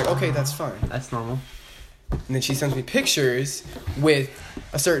out. So I was like, okay, that's fine. That's normal. And then she sends me pictures with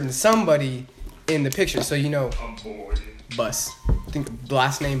a certain somebody in the picture. So Bus. I think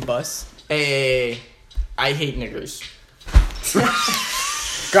last name Bus. Hey, I hate niggers.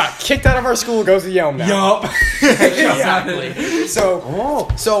 Got kicked out of our school, goes to Yelm now. Yup. Exactly. So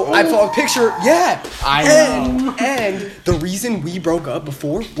I saw a picture. Yeah, I know. And the reason we broke up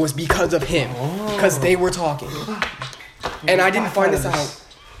before was because of him, because they were talking, and I didn't find this out.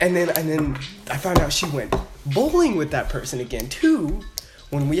 And then I found out she went bowling with that person again too.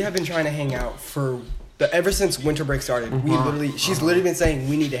 When we have been trying to hang out ever since winter break started, she's literally been saying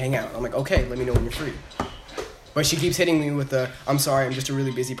we need to hang out. I'm like, okay, let me know when you're free. But she keeps hitting me with I'm sorry, I'm just a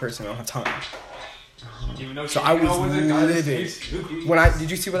really busy person, I don't have time. Even though So I was livid.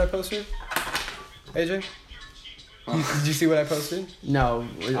 Did you see what I posted? AJ? Did you see what I posted? No.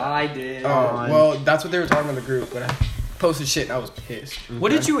 I did. Oh, well, that's what they were talking in the group, but I posted shit and I was pissed.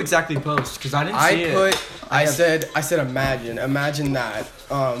 What did you exactly post? Because I didn't see it. I said imagine that.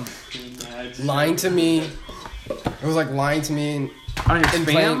 Lying to me. It was like lying to me On your and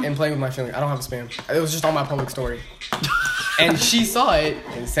spam? playing with my feelings. I don't have a spam. It was just on my public story. And she saw it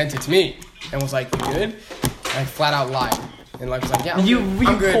and sent it to me and was like, "You good?" And I flat out lied. And like was like, "Yeah, I'm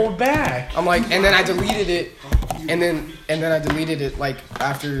good." pulled back. I'm like, and then I deleted it. And then I deleted it like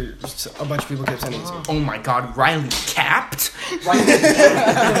after a bunch of people kept sending it to me. Oh my God, Riley capped.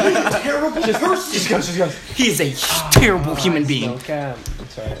 Terrible person. Just goes. He is a terrible human being. Cap. I'm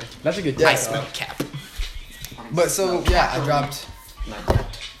sorry. That's a good I test. smell cap. But so yeah, I dropped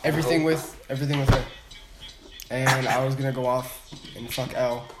everything with her, and I was gonna go off and fuck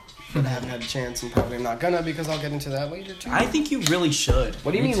L, but I haven't had a chance, and probably I'm not gonna because I'll get into that later too. I think you really should.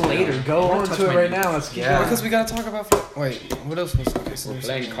 What do you mean later? Go on touch to it my right knees. now. Let's keep Yeah. going. Because we gotta talk about. Wait, what else was okay? So there's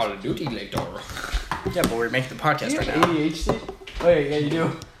something else. Call of Duty later. Yeah, but we're making the podcast Do you right have now. ADHD? Wait, yeah, you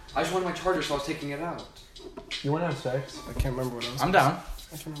do. I just wanted my charger, so I was taking it out. You want to have sex? I can't remember what else. I'm down.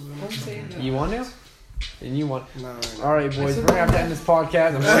 I can't remember what else. You want to? And you want? No. All right, boys, we're gonna have to end this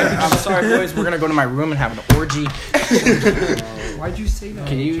podcast. I'm sorry, boys. We're gonna go to my room and have an orgy. Why'd you say that?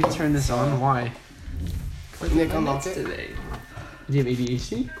 Can you turn this on? Why? Nick, unlock it. today. Do you have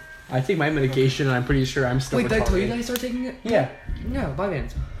ADHD? I take my medication, and I'm pretty sure I'm still. Wait, did I tell you retarded. that I started taking it? Yeah. Yeah,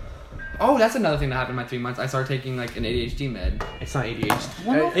 Vyvanse. Oh, that's another thing that happened in my 3 months. I started taking like an ADHD med. It's not ADHD.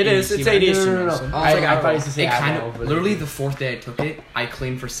 Well, It is. It's ADHD. No. medicine. I thought you used to say it kind Advil, of but- literally the 4th day I took it, I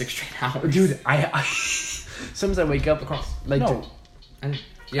cleaned for 6 straight hours. Dude, I sometimes I wake up like No.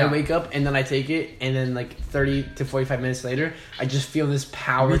 I wake up and then I take it, and then like 30 to 45 minutes later, I just feel this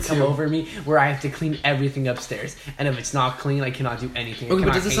power Me come too. over me where I have to clean everything upstairs. And if it's not clean, I cannot do anything. I Okay,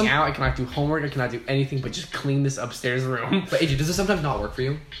 but cannot does it hang out. I cannot do homework. I cannot do anything but just clean this upstairs room. But AJ, does it sometimes not work for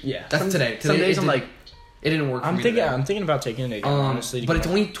you? Yeah. That's today. Some Today days it I'm didn't- like, It didn't work for I'm me thinking. today. I'm thinking about taking it again. Honestly, to but get it's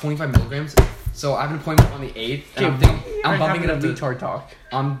my- only 25 milligrams. So I have an appointment on the 8th, and I'm bumping it up to retard talk.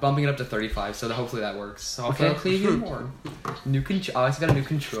 I'm bumping it up to 35. So hopefully that works. So hopefully Okay. I'll clean even more. I also got a new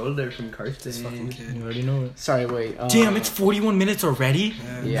controller from Carson. You already know it. Sorry, wait. Damn, it's 41 minutes already.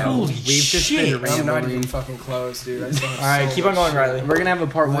 Yeah. Holy we've just shit. been I'm not rambling. even fucking close, dude. I still have All right, so keep on much going, shit. Riley. We're gonna have a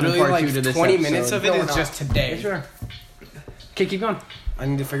part 1 and Literally part like 2 to this 20 episode. minutes of it is just today. Yeah, sure. Okay, keep going. I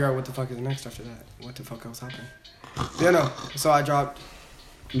need to figure out what the fuck is next after that. What the fuck else happened? Yeah, no. So I dropped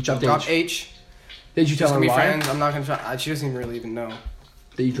You dropped H. Did you tell Just her gonna be why? friends. I'm not gonna try. She doesn't really even know.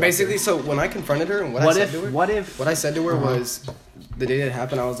 That you dropped Basically, her? so when I confronted her and what I What said if? to her, What if? what I said to her was the day that it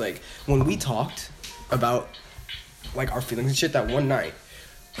happened. I was like, when we talked about like our feelings and shit that one night,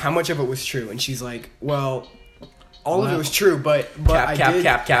 how much of it was true? And she's like, well, all of it was true, but I did.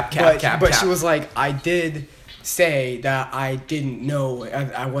 But she was like, I did say that I didn't know.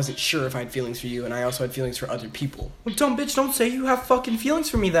 I wasn't sure if I had feelings for you, and I also had feelings for other people. Well, dumb bitch, don't say you have fucking feelings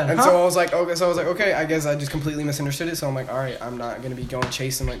for me then. And huh? so I was like, okay, I guess I just completely misunderstood it. So I'm like, all right, I'm not gonna be going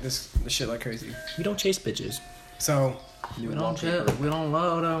chasing like this shit like crazy. we don't chase bitches. So We don't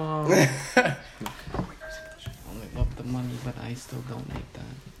love them. Only love the money, but I still donate that.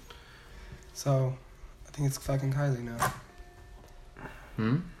 So I think it's fucking Kylie now.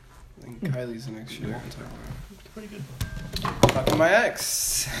 I think Kylie's the next shit I'm talking about. Pretty good. Fucking my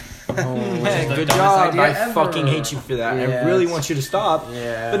ex. Hey, the good dumbest job. idea I ever. fucking hate you for that. Yeah, I really it's- want you to stop.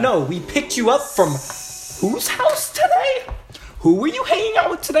 Yeah. But no, we picked you up from whose house today? Who were you hanging out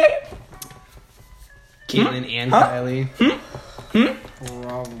with today? Caitlin and Huh? Kylie.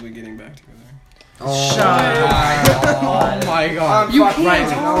 Probably getting back together. Oh my god. You Fuck can't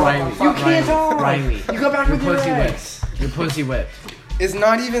Riley. talk. Riley. You Fuck can't talk. Riley. You go back You're with your pussy ex. whipped. You're pussy whipped. It's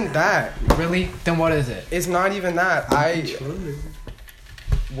not even that. Really? Then what is it? It's not even that.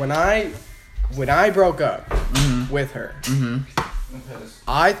 When I broke up with her,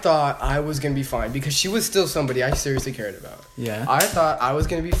 I thought I was gonna be fine because she was still somebody I seriously cared about. Yeah. I thought I was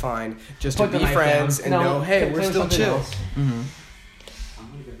gonna be fine just to Put the be knife friends down. and No, know, hey, put we're still something chill. else.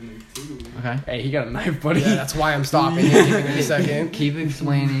 Okay. Hey, he got a knife, buddy. Yeah, that's why I'm stopping it in a second. Keep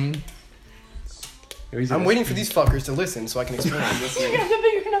explaining. I'm waiting for these fuckers to listen so I can explain.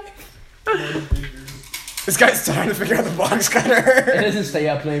 This guy's trying to figure out the box It cutter. doesn't stay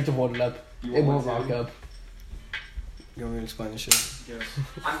up. You have to hold it up. It won't rock up. You want me to explain this shit?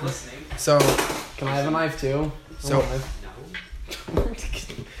 I'm listening. So, Can I have a knife too? So-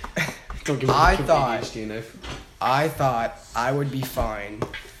 Don't give me I the thought- ADHD knife. I thought I would be fine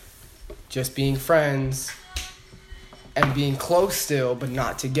just being friends and being close still, but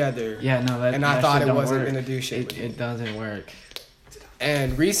not together. Yeah, no, that. And I that thought shit it don't wasn't work. gonna do shit. with It doesn't work.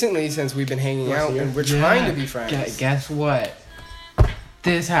 And recently, since we've been hanging Last out year? and we're trying to be friends. Guess what?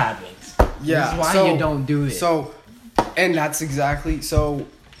 This happens. Yeah. This is why so, you don't do it. So, and that's exactly so.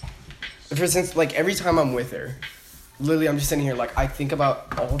 For instance, like every time I'm with her, literally, I'm just sitting here like I think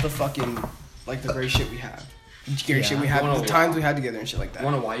about all the fucking like the great shit we have, great shit we have, Wanna- the times we had together and shit like that.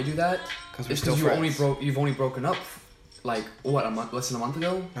 Wanna know why you do that? Because we're It's still because friends. you've only broken up, like what, a month, less than a month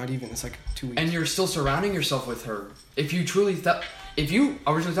ago, Not even. It's like 2 weeks. and you're still surrounding yourself with her. If you truly thought, if you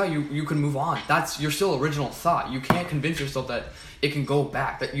originally thought you could move on, that's your still original thought. You can't convince yourself that it can go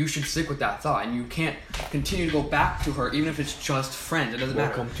back. That you should stick with that thought, and you can't continue to go back to her even if it's just friends. It doesn't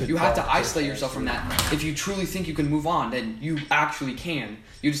Welcome matter. to You have to Talk isolate yourself from that. If you truly think you can move on, then you actually can.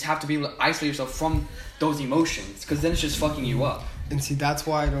 You just have to be able to isolate yourself from those emotions, because then it's just fucking you up. And see, that's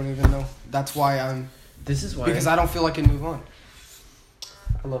why I don't even know. That's why I'm this is why. because I don't feel like I can move on.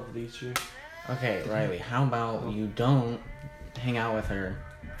 I love these two. Okay, Riley, how about you don't hang out with her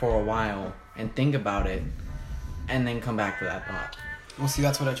for a while and think about it and then come back to that thought? Well, see,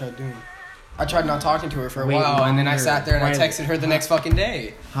 that's what I tried doing. I tried not talking to her for a Wait while, and then I longer. sat there and I Right. texted her the next fucking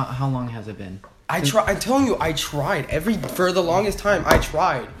day. How long has it been? I'm telling you, I tried for the longest time. I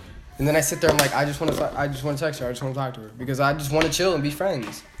tried, and then I sit there. I'm like, I just want to text her. I just want to talk to her because I just want to chill and be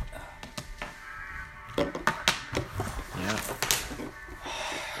friends. Yeah.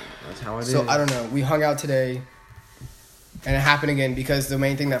 That's how it is. So I don't know. We hung out today, and it happened again because the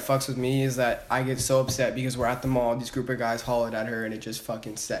main thing that fucks with me is that I get so upset because we're at the mall. This group of guys hollered at her, and it just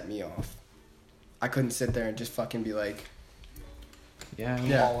fucking set me off. I couldn't sit there and just fucking be like, Yeah.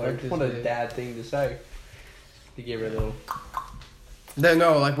 Yeah. What a dad thing to say. He gave her a little.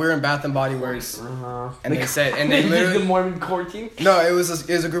 no, like we're in Bath and Body Works, and they said, and they the literally, Mormon core team. no, it was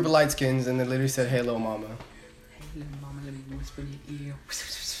a group of light skins, and they literally said, "Hey, little mama,"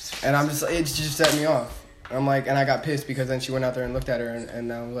 and I'm just, it just set me off. I'm like, and I got pissed because then she went out there and looked at her,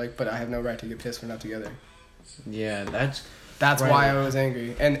 and I was like, but I have no right to get pissed. We're not together. Yeah, that's That's Right. why I was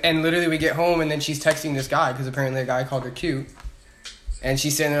angry. And literally we get home and then she's texting this guy because apparently a guy called her cute. And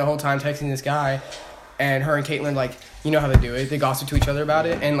she's sitting there the whole time texting this guy. And her and Caitlin, like, you know how they do it. They gossip to each other about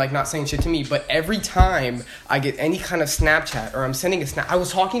it and, like, not saying shit to me. But every time I get any kind of Snapchat or I'm sending a snap, I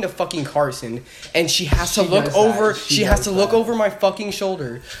was talking to fucking Carson and she has to She look does that. over. She She has does to look that. over my fucking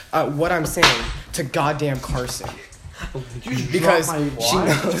shoulder at what I'm saying to goddamn Carson. Because she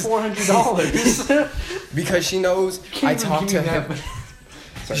knows $400. because she knows I talk to him.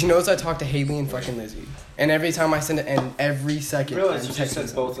 She knows I talk to Haley and fucking Lizzie. And every time I send it, and every second I'm Realize you just texting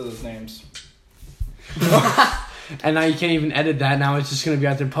said both of those names. And now you can't even edit that. Now it's just gonna be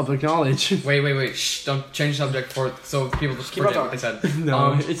out there public knowledge. Wait. Shh, don't change the subject for so people just Keep on forget what they said.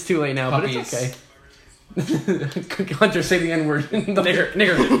 No, it's too late now, puppies. but it's okay. Hunter, say the N word. Nigger.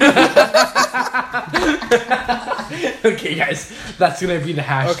 Okay, guys, that's gonna be the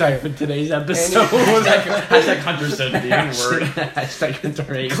hashtag Okay. for today's episode. Hashtag Hunter said the N word. Hashtag Hunter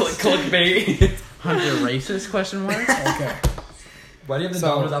race. Clickbait. Hunter racist question mark? Okay. Why do you have the So-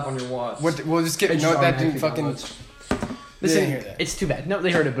 dollars up on your watch? We'll just get. It's No, just that didn't automatically fucking. Listen, Didn't hear that. it's too bad. No,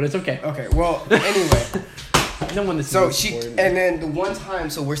 they heard it, but it's okay. Okay. Well, anyway. No one listens. So to she this and board. then the one time,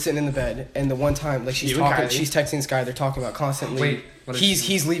 so we're sitting in the bed, and the one time, like she's You and talking, Kylie. she's texting this guy. They're talking about constantly. Wait, what is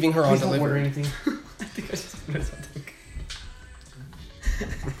he's leaving her on Please don't order delivery. anything. I think I just missed something.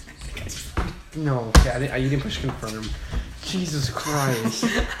 No, yeah, you didn't push confirm. Jesus Christ.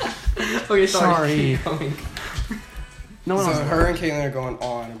 Okay, Sorry. Keep going. No one So else. her and Caitlin are going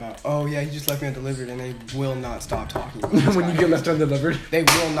on about, oh yeah, he just left me undelivered, and they will not stop talking. About this When guy. you get left undelivered. They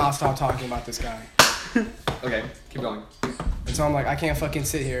will not stop talking about this guy. Okay, keep going. And so I'm like, I can't fucking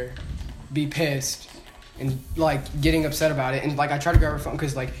sit here, be pissed, and like getting upset about it. And like I tried to grab her phone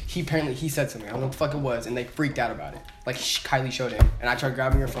because like he said something. I don't know what the fuck it was, and they freaked out about it. Like Kylie showed him, and I tried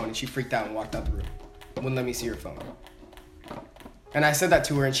grabbing her phone, and she freaked out and walked out the room. Wouldn't let me see her phone. And I said that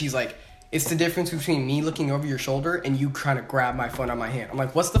to her, and she's like, it's the difference between me looking over your shoulder and you trying to grab my phone on my hand. I'm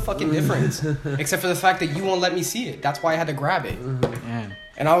like, what's the fucking difference? Except for the fact that you won't let me see it. That's why I had to grab it. Yeah.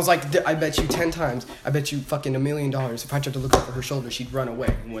 And I was like, I bet you 10 times, I bet you fucking $1 million if I tried to look over her shoulder, she'd run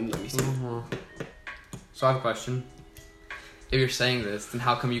away and wouldn't let me see it. So I have a question. If you're saying this, then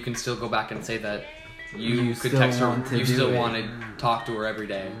how come you can still go back and say that you could still text her, want to you do still it. want to talk to her every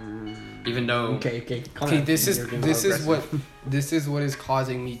day, even though Okay. Calm Okay, down. this You're getting is aggressive. what is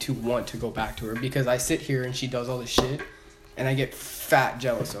causing me to want to go back to her because I sit here and she does all this shit and I get fat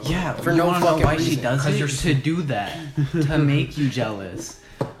jealous of her. Yeah, For you no wanna know fucking why reason. she does 'Cause it? you're To do that. To make you jealous.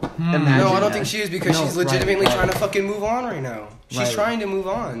 Imagine No, I don't that. think she is because No, she's legitimately right. trying to fucking move on right now. She's Right. trying to move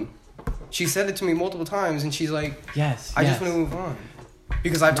on. She said it to me multiple times, and she's like, Yes. I just want to move on.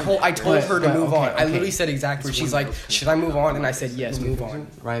 Because I told her to move on. I literally said exactly what she's like, should I move on? And I said, yes, move on.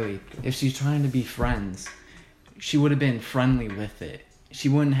 Riley, if she's trying to be friends, she would have been friendly with it. She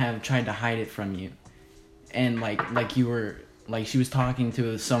wouldn't have tried to hide it from you. And like you were, like she was talking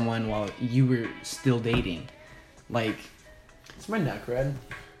to someone while you were still dating. Like, It's my neck red.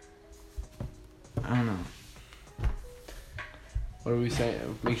 I don't know. What are we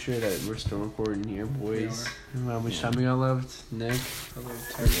saying? Make sure that we're still recording here, boys. How much time we got left, Nick?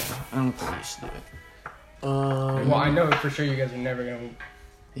 I don't think you should do it. Well, I know for sure you guys are never gonna.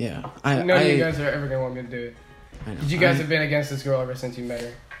 Yeah. None of you guys are ever gonna want me to do it. I know. Because you guys have been against this girl ever since you met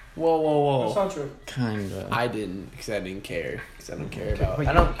her. Whoa. not true. Kinda. I didn't, because I didn't care. Because I don't care about. But-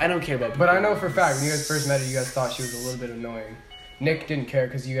 I don't care about. But I people. know for a fact when you guys first met her, you guys thought she was a little bit annoying. Nick didn't care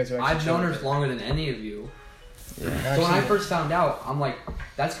because you guys were. I've known her longer than any of you. Yeah. So when I first found out, I'm like,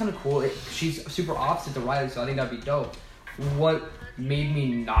 that's kind of cool. She's super opposite to Riley, so I think that'd be dope. What made me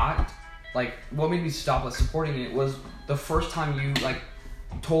not, like, what made me stop supporting it was the first time you, like,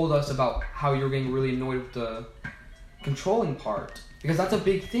 told us about how you were getting really annoyed with the controlling part. Because that's a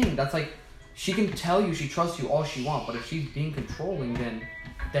big thing. That's like, she can tell you she trusts you all she wants, but if she's being controlling,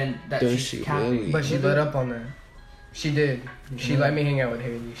 then that Does she's she capping. really? But she let up on that. She did. She let me hang out with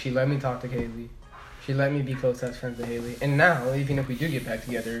Haley. She let me talk to Haley. She let me be close as friends with Haley. And now, even if we do get back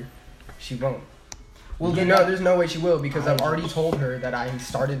together, she won't. Well, You know, there's no way she will because I've already told her that I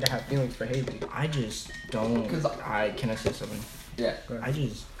started to have feelings for Haley. I just don't. 'Cause Can I say something? Yeah. I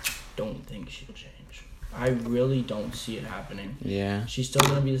just don't think she'll change. I really don't see it happening. Yeah. She's still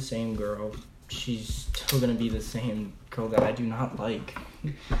gonna be the same girl. She's still gonna be the same girl that I do not like.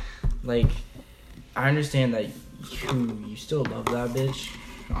 Like, I understand that you still love that bitch.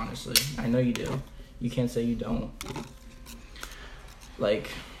 Honestly, I know you do. You can't say you don't.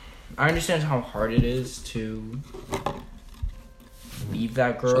 Like, I understand how hard it is to leave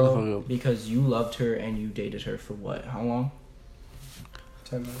that Shut the girl fuck up. because you loved her and you dated her for what? How long?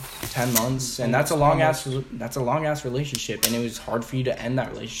 10 months. 10 months, and that's a long ass relationship, and it was hard for you to end that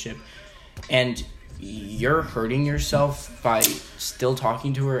relationship, and you're hurting yourself by still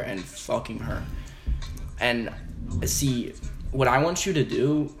talking to her and fucking her. And see, what I want you to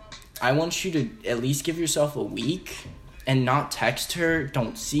do, I want you to at least give yourself a week and not text her,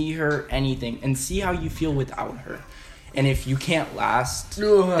 don't see her, anything, and see how you feel without her. And if you can't last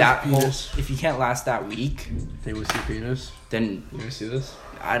if you can't last that week, Hey, what's your penis? then You ever see this?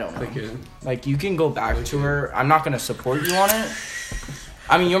 I don't know. Thank you. Like, you can go back to her. I'm not going to support you on it.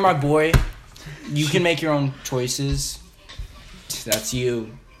 I mean, you're my boy. You can make your own choices. That's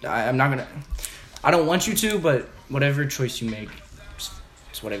you. I'm not going to... I don't want you to, but whatever choice you make,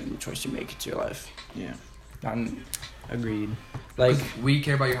 it's whatever choice you make. It's your life. Yeah. I'm, Agreed. like, We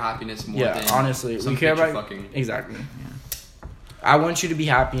care about your happiness more yeah, than honestly. some We care bitch you're about... fucking. Exactly. I want you to be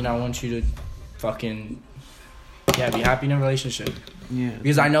happy, and I want you to fucking... Yeah, be happy in a relationship. Yeah.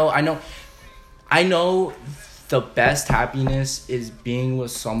 Because I know the best happiness is being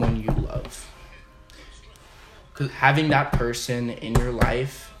with someone you love. 'Cause having that person in your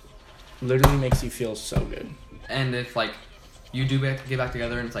life literally makes you feel so good. And if like you do get back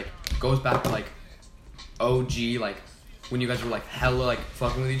together and it's like goes back to like OG, like when you guys were like hella like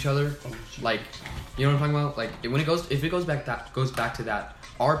fucking with each other, like you know what I'm talking about? Like if it goes back to that,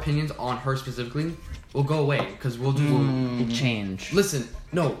 our opinions on her specifically will go away because we'll Change. listen.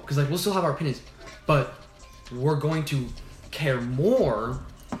 No, because like we'll still have our opinions, but we're going to care more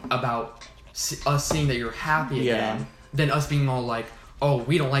about us seeing that you're happy again than us being all like, oh,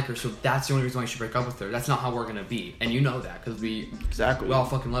 we don't like her, so that's the only reason why you should break up with her. That's not how we're gonna be, and you know that because we all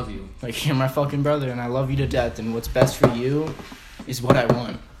fucking love you. Like, you're my fucking brother, and I love you to death, and what's best for you is what I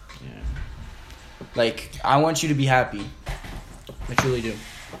want. Yeah. Like, I want you to be happy. I truly do.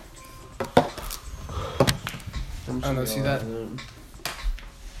 I don't know, see that?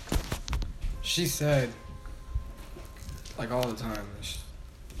 She said, like all the time,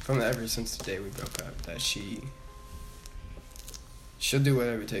 ever since the day we broke up, that she'll do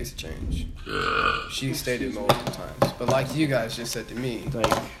whatever it takes to change. She stated multiple times, but like you guys just said to me,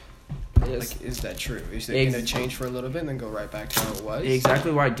 Like, is that true? Is it gonna change for a little bit and then go right back to how it was?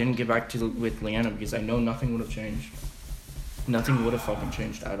 exactly why I didn't get back with Leanna, because I know nothing would have changed. Nothing would have fucking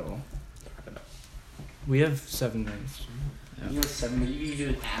changed at all. We have 7 minutes.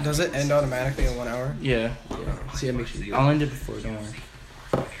 Does it end automatically in 1 hour? Yeah. See, that makes you do. I'll end it before, don't worry.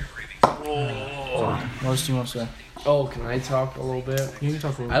 What else do you want to say? Oh, can I talk a little bit? You can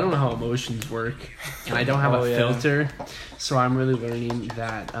talk a little I don't know how emotions work, and I don't have Oh, a yeah. filter, so I'm really learning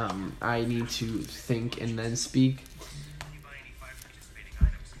that I need to think and then speak.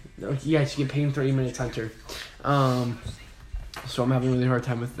 No, yes, you get paid in 30 minutes, Hunter. So I'm having a really hard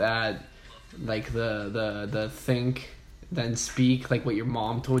time with that. Like the think, then speak, like what your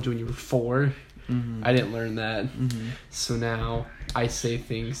mom told you when you were 4. Mm-hmm. I didn't learn that. Mm-hmm. So now I say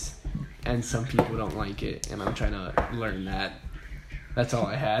things and some people don't like it, and I'm trying to learn that. That's all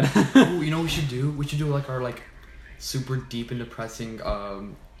I had. Oh, you know what we should do? We should do like our like super deep and depressing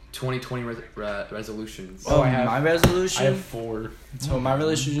 2020 resolutions. Oh, I have- my I resolution. have 4. So my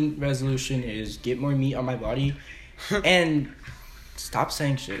resolution is get more meat on my body, and stop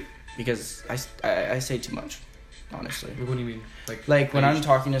saying shit because I say too much, honestly. What do you mean? Like when Like, I'm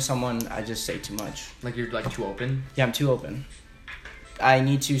talking to someone, I just say too much. like you're like too open. Yeah, I'm too open. I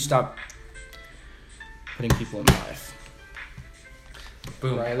need to stop putting people in my life.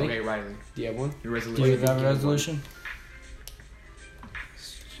 Boom. Riley? Okay, Riley. Do you have one? Your Do resolution. you have a resolution?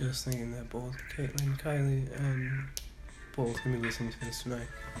 Just thinking that both Caitlin, Kylie, and both gonna be listening to this tonight.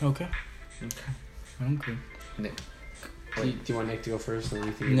 Okay. Okay. I'm cool. Do you want Nick to go first? And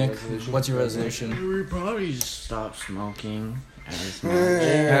you think Nick, resolution? what's your resolution? We probably just stop smoking as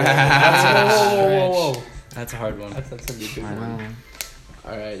much. Whoa. That's a hard one. That's gonna be a good I one. know.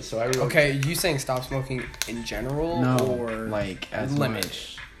 Alright, so I wrote. Okay, you saying stop smoking in general No, or like as limit?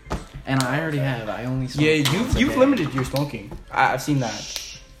 much. And I already have. I only smoke Yeah, once a you've day. limited your smoking. I've seen that.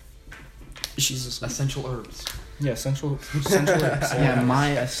 She's just Essential herbs. yeah, central. Yeah,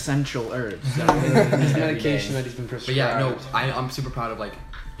 my essential herbs. His medication that he's been prescribed. But yeah, no, I'm super proud of like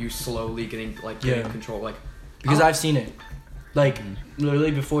you slowly getting Yeah. control. Like Because I've seen it. Like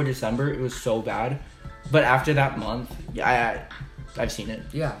literally before December, it was so bad, but after that month, yeah, I've seen it.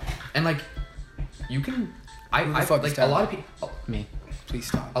 yeah, and like you can. Who the I fuck is like a that? lot of people. Me. Please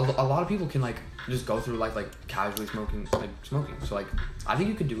stop. A lot of people can like just go through life like casually smoking. So like I think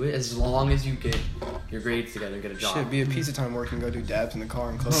you could do it as long as you get your grades together and get a job. Shit, be a piece of time work and go do dabs in the car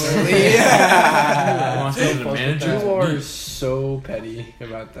and close early. Want to be the manager? You are so petty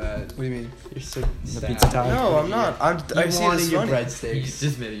about that. What do you mean? You're so The sad. pizza time. No, I'm not. I You see it wanted as your funny. You breadsticks. just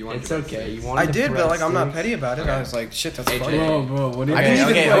admit it. You want. It's your okay. breadsticks. You wanted I did, but like I'm not breadsticks. petty about it. Okay. I was like, shit, that's AJ. funny. Bro, what if I didn't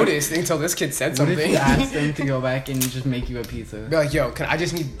even okay, notice until this kid said What if something. you asked them to go back and just make you a pizza? Be like, yo, I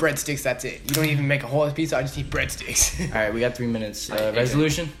just need breadsticks. That's it. You don't even make a whole pizza. I just need breadsticks. All right, we got 3 minutes. AJ.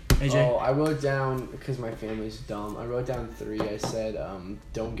 Resolution, AJ. Oh, I wrote down, because my family's dumb, I wrote down 3. I said,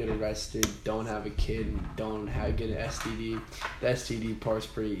 don't get arrested, don't have a kid, and don't get an STD. The STD part's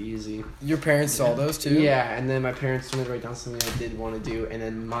pretty easy. Your parents saw those too. Yeah, and then my parents told me to write down something I did want to do, and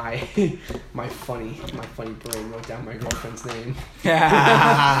then my my funny brain wrote down my girlfriend's name. Yo,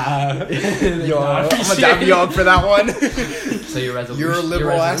 I'm gonna dab you up for that one. So your resolution. You're a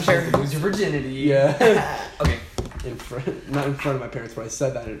liberal your ass resolution parent. is to lose your virginity. Yeah. Okay. Not in front of my parents, but I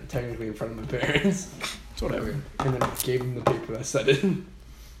said that technically in front of my parents. It's whatever. And then I gave them the paper that said it.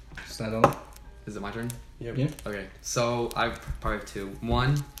 Is that all? Is it my turn? Yep. Yeah. Okay. So I probably have 2.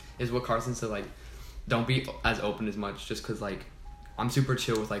 One is what Carson said. Like, don't be as open as much, just because like I'm super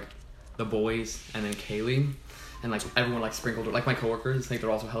chill with like the boys and then Kaylee, and like everyone like sprinkled like my coworkers think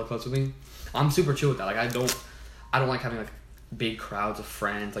they're also hella close with me. I'm super chill with that. Like I don't like having like big crowds of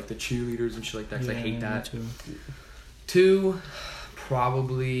friends, like the cheerleaders and shit like that. 'Cause I hate that. Too. 2,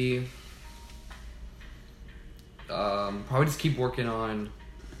 probably just keep working on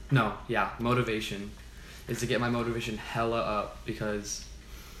motivation is to get my motivation hella up because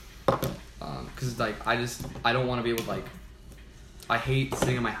like I don't want to be able to like I hate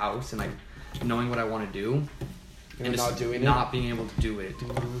sitting in my house and like knowing what I want to do And just not doing it? not being able to do it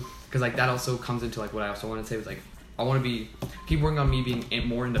because like that also comes into like what I also want to say was like I want to keep working on me being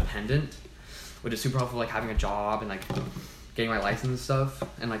more independent, which is super helpful, like having a job and like getting my license and stuff,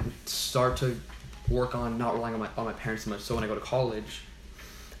 and like start to work on not relying on my parents so much. So when I go to college,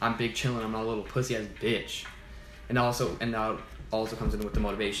 I'm big chillin'. I'm not a little pussy ass bitch, and that also comes in with the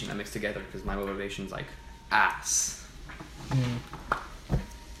motivation that mixed together because my motivation's like ass.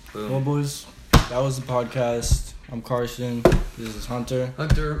 Boom. Well, boys, that was the podcast. I'm Carson. This is Hunter.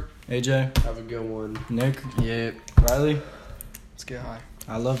 Hunter. AJ. Have a good one. Nick. Yep. Riley. Let's get high.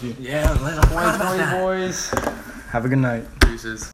 I love you. Yeah, let's 2020 boys. Have a good night. Deuces.